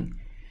bleeding.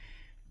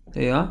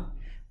 They are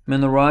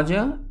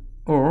menorrhagia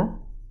or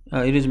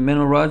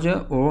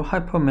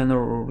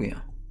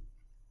hypomenorrhea.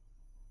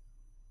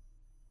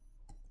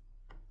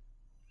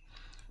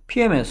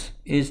 PMS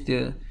is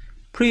the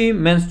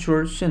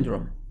premenstrual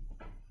syndrome.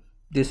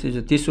 This is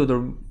a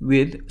disorder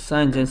with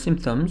signs and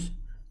symptoms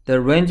that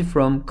range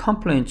from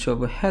complaints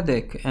of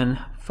headache and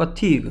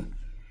fatigue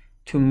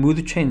to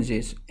mood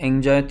changes,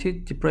 anxiety,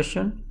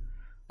 depression,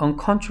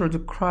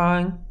 uncontrolled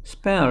crying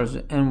spells,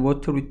 and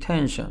water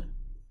retention.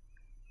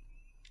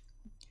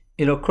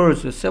 It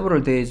occurs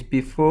several days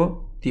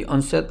before the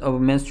onset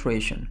of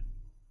menstruation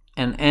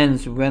and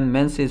ends when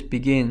menses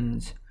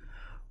begins,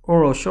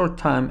 or a short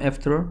time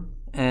after,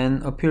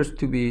 and appears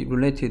to be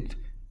related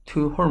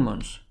to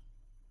hormones.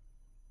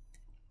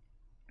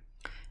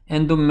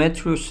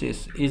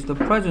 Endometriosis is the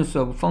presence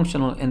of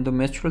functional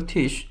endometrial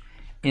tissue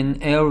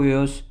in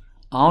areas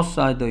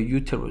outside the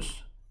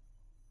uterus.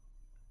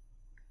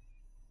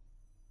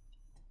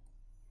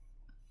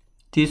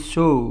 This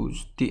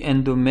shows the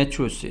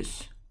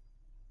endometriosis.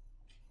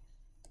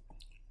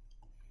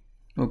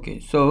 Okay,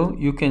 so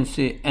you can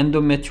see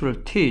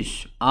endometrial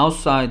tissue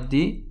outside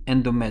the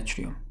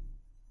endometrium.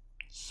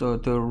 So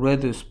the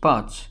red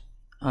spots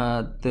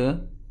are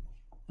the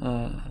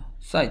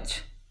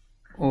sites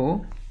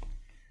or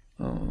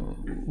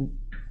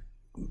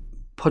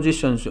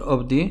positions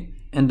of the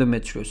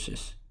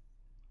endometriosis: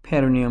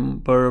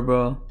 perineum,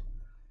 vulva,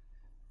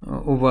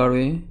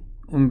 ovary,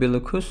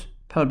 umbilicus,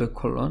 pelvic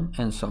colon,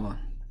 and so on.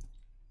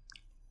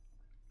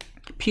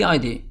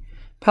 PID,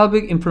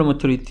 pelvic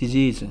inflammatory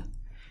disease,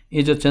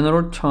 is a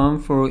general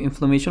term for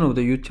inflammation of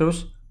the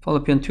uterus,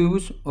 fallopian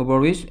tubes,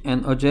 ovaries,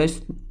 and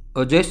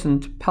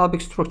adjacent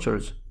pelvic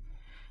structures.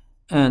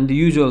 And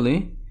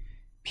usually,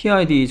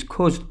 PID is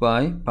caused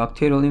by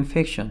bacterial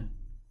infection.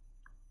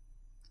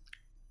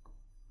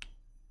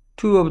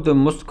 Two of the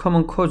most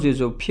common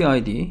causes of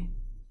PID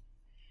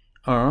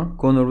are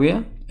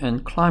gonorrhea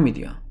and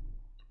chlamydia,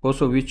 both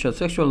of which are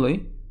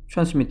sexually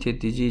transmitted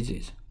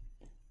diseases.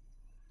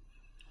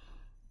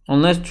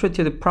 Unless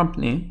treated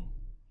promptly,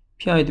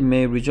 PID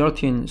may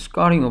result in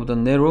scarring of the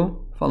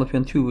narrow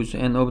fallopian tubes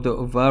and of the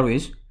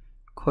ovaries,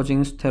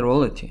 causing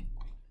sterility.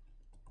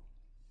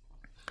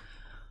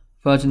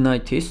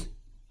 Vaginitis.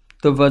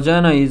 The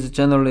vagina is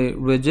generally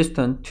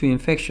resistant to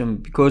infection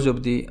because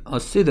of the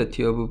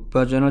acidity of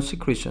vaginal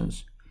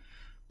secretions,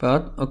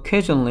 but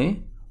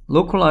occasionally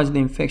localized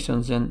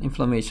infections and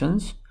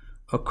inflammations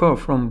occur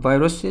from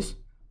viruses,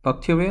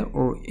 bacteria,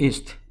 or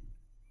yeast.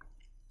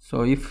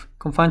 So if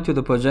confined to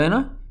the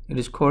vagina, it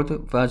is called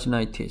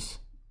vaginitis.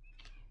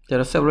 There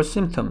are several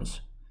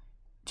symptoms: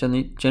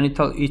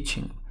 genital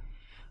itching,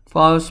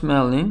 foul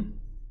smelling,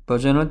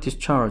 vaginal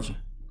discharge,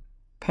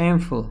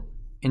 painful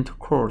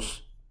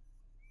intercourse.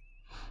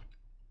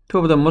 Two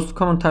of the most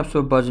common types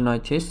of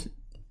vaginitis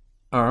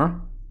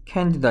are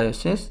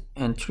candidiasis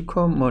and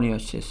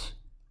trichomoniasis.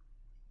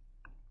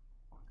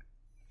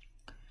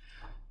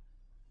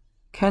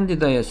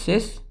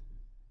 Candidiasis,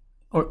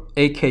 or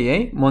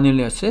aka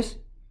moniliasis,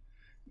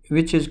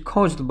 which is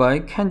caused by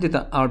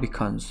Candida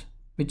albicans,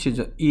 which is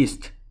a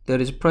yeast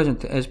that is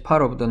present as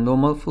part of the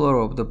normal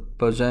flora of the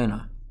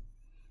vagina.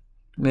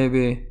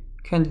 Maybe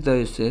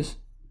candidiasis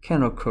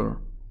can occur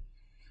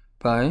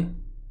by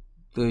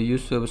the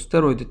use of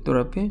steroid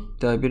therapy,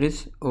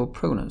 diabetes, or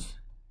pregnancy.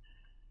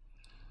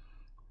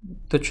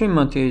 The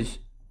treatment is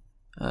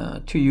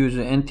to use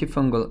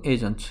antifungal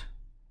agents.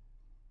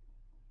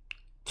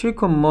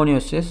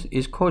 Trichomoniasis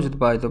is caused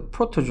by the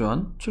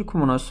protozoan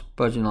Trichomonas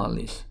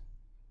vaginalis.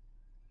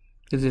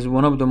 This is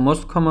one of the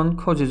most common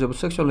causes of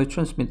sexually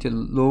transmitted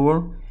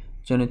lower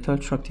genital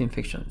tract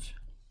infections.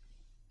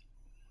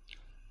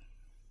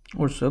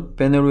 Also,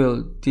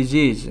 venereal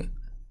disease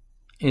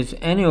is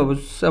any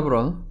of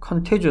several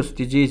contagious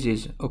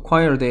diseases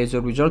acquired as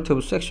a result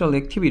of sexual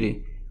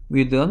activity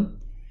with an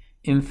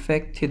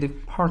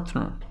infected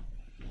partner.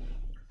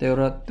 There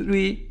are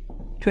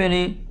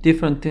 20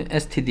 different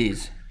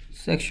STDs,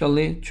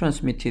 sexually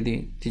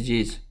transmitted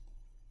disease,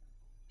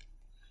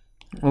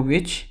 of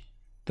which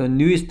the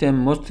newest and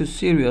most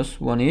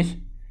serious one is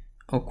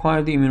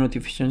acquired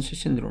immunodeficiency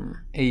syndrome,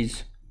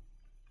 AIDS.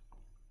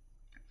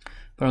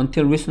 But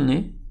until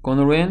recently,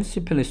 gonorrhea and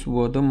syphilis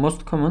were the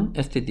most common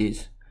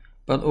STDs.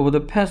 But over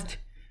the past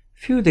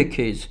few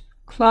decades,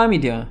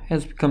 chlamydia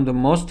has become the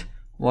most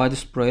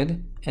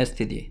widespread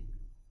STD.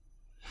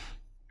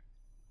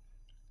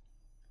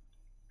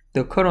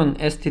 The current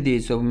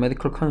STDs of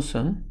medical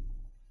concern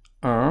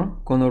are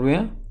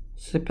gonorrhea,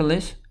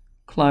 syphilis,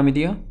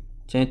 chlamydia,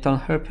 genital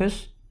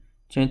herpes,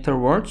 genital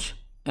warts,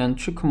 and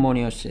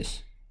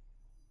trichomoniasis.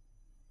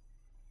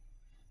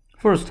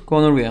 First,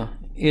 gonorrhea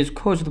is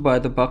caused by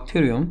the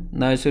bacterium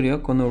Neisseria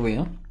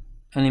gonorrhea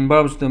and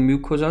involves the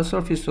mucosal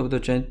surface of the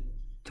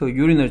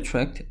genitourinary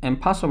tract and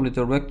possibly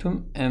the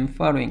rectum and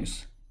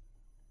pharynx.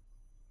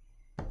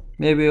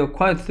 May be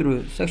acquired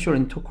through sexual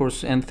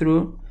intercourse and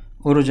through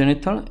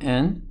orogenital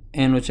and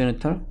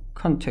anogenital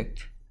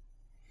contact.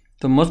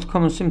 The most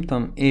common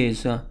symptom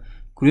is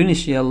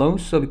greenish yellow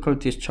cervical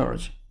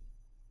discharge.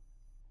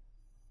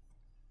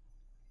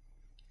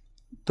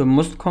 The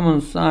most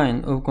common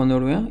sign of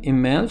gonorrhea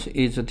in males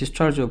is a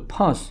discharge of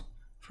pus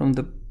from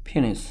the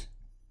penis.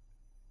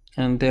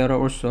 And there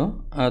are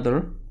also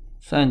other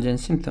signs and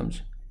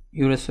symptoms: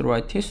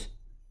 urethritis,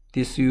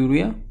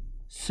 dysuria,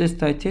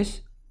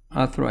 cystitis,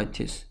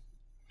 arthritis.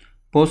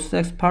 Both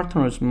sex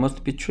partners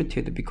must be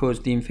treated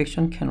because the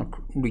infection can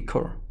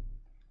recur.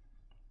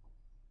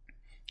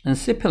 And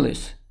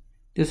syphilis,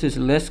 this is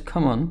less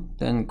common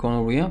than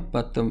gonorrhea,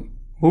 but the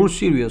more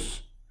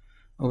serious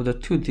of the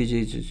two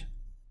diseases.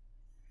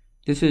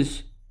 This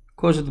is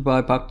caused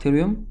by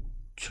bacterium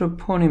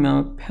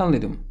Treponema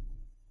pallidum.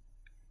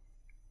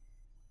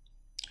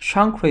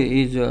 Chancre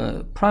is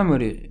a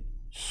primary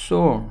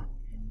sore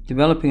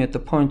developing at the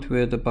point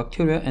where the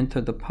bacteria enter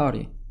the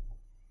body.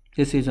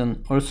 This is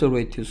an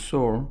ulcerated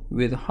sore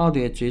with hard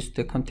edges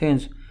that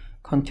contains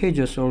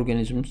contagious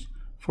organisms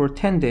for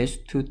 10 days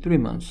to 3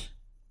 months.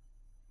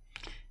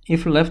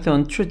 If left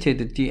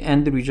untreated, the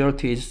end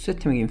result is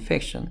systemic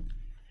infection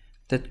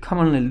that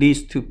commonly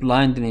leads to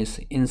blindness,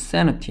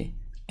 insanity,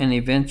 and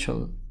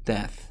eventual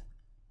death.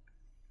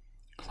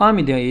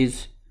 Chlamydia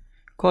is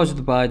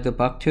caused by the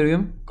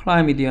bacterium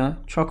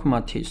Chlamydia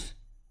trachomatis.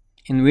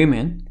 In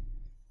women,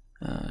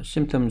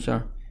 symptoms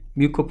are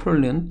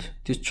mucopurulent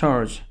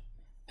discharge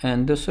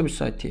and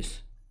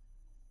cervicitis.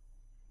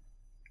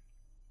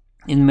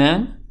 In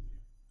men,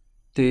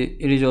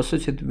 it is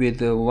associated with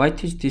the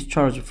whitish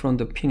discharge from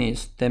the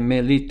penis that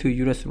may lead to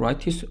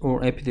urethritis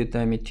or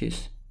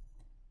epididymitis.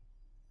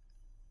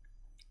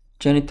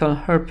 Genital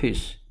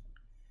herpes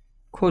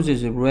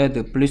causes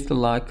red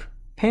blister-like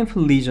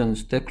painful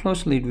lesions that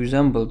closely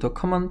resemble the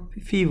common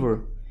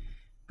fever,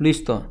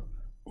 blister,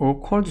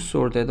 or cold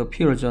sore that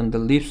appears on the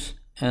lips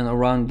and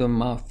around the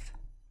mouth.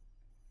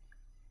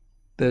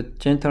 The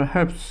genital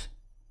herpes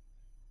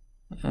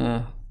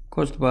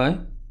caused by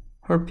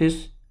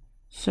herpes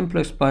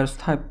simplex virus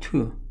type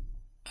 2,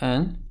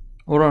 and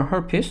oral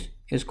herpes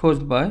is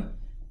caused by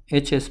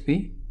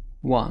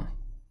HSV1.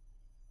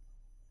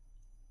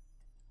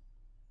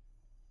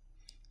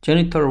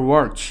 Genital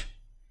warts,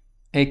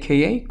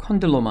 aka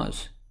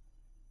condylomas.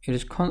 It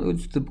is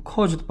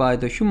caused by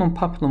the human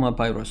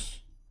papillomavirus.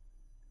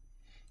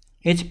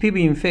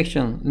 HPV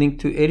infection linked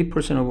to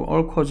 80% of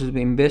all causes of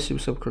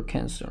invasive cervical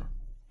cancer.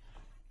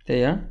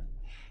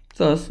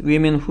 Thus,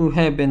 women who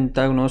have been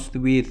diagnosed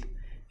with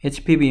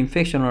HPV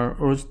infection are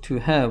urged to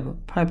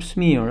have pap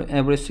smear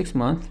every 6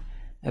 months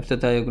after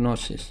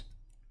diagnosis.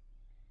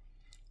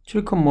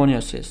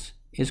 Trichomoniasis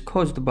is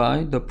caused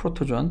by the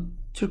protozoan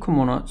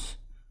Trichomonas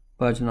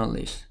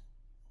vaginalis.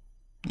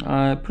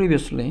 I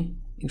previously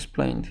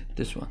explained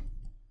this one.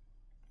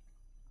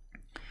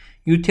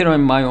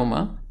 Uterine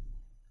myoma,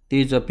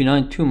 these are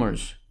benign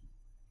tumors,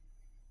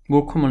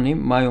 more commonly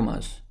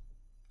myomas.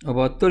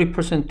 About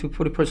 30% to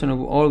 40% of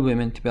all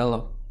women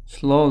develop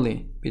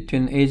slowly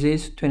between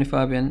ages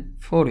 25 and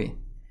 40,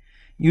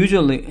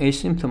 usually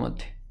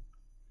asymptomatic.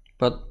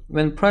 But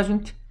when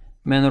present,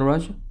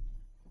 menorrhagia,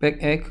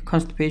 backache,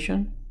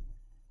 constipation,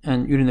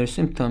 and urinary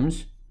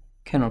symptoms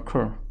can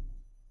occur.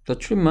 The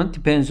treatment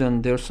depends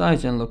on their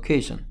size and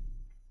location.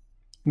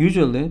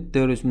 Usually,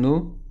 there is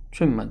no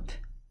treatment.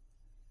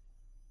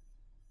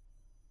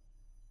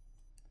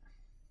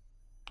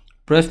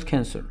 Breast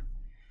cancer.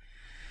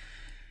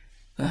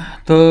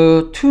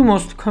 The two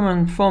most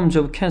common forms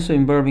of cancer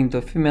involving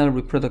the female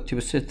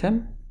reproductive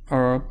system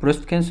are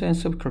breast cancer and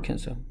cervical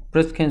cancer.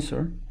 Breast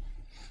cancer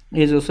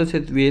is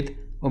associated with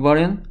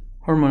ovarian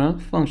hormonal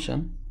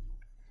function,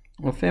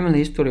 a family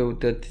history of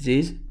the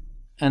disease,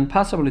 and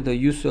possibly the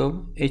use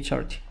of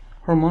HRT,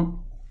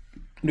 hormone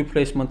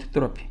replacement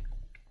therapy.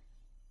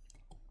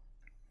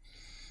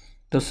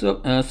 The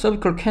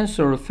cervical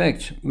cancer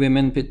affects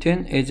women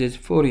between ages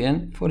 40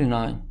 and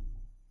 49.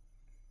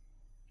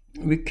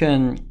 We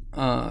can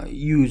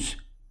use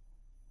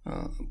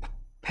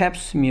pap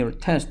smear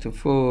test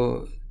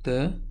for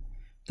the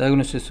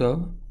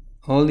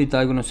early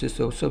diagnosis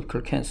of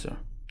cervical cancer.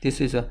 This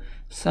is a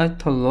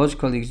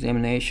cytological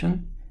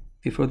examination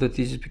before the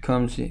disease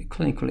becomes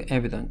clinically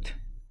evident.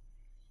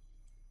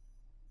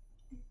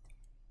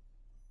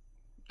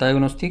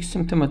 Diagnostic,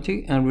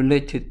 symptomatic, and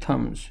related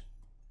terms.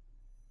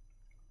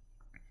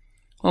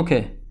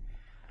 Okay.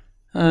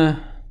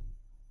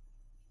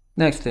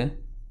 Next,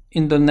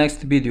 in the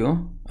next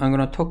video, I'm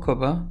going to talk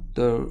about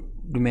the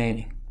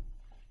remaining.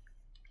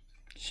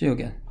 See you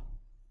again.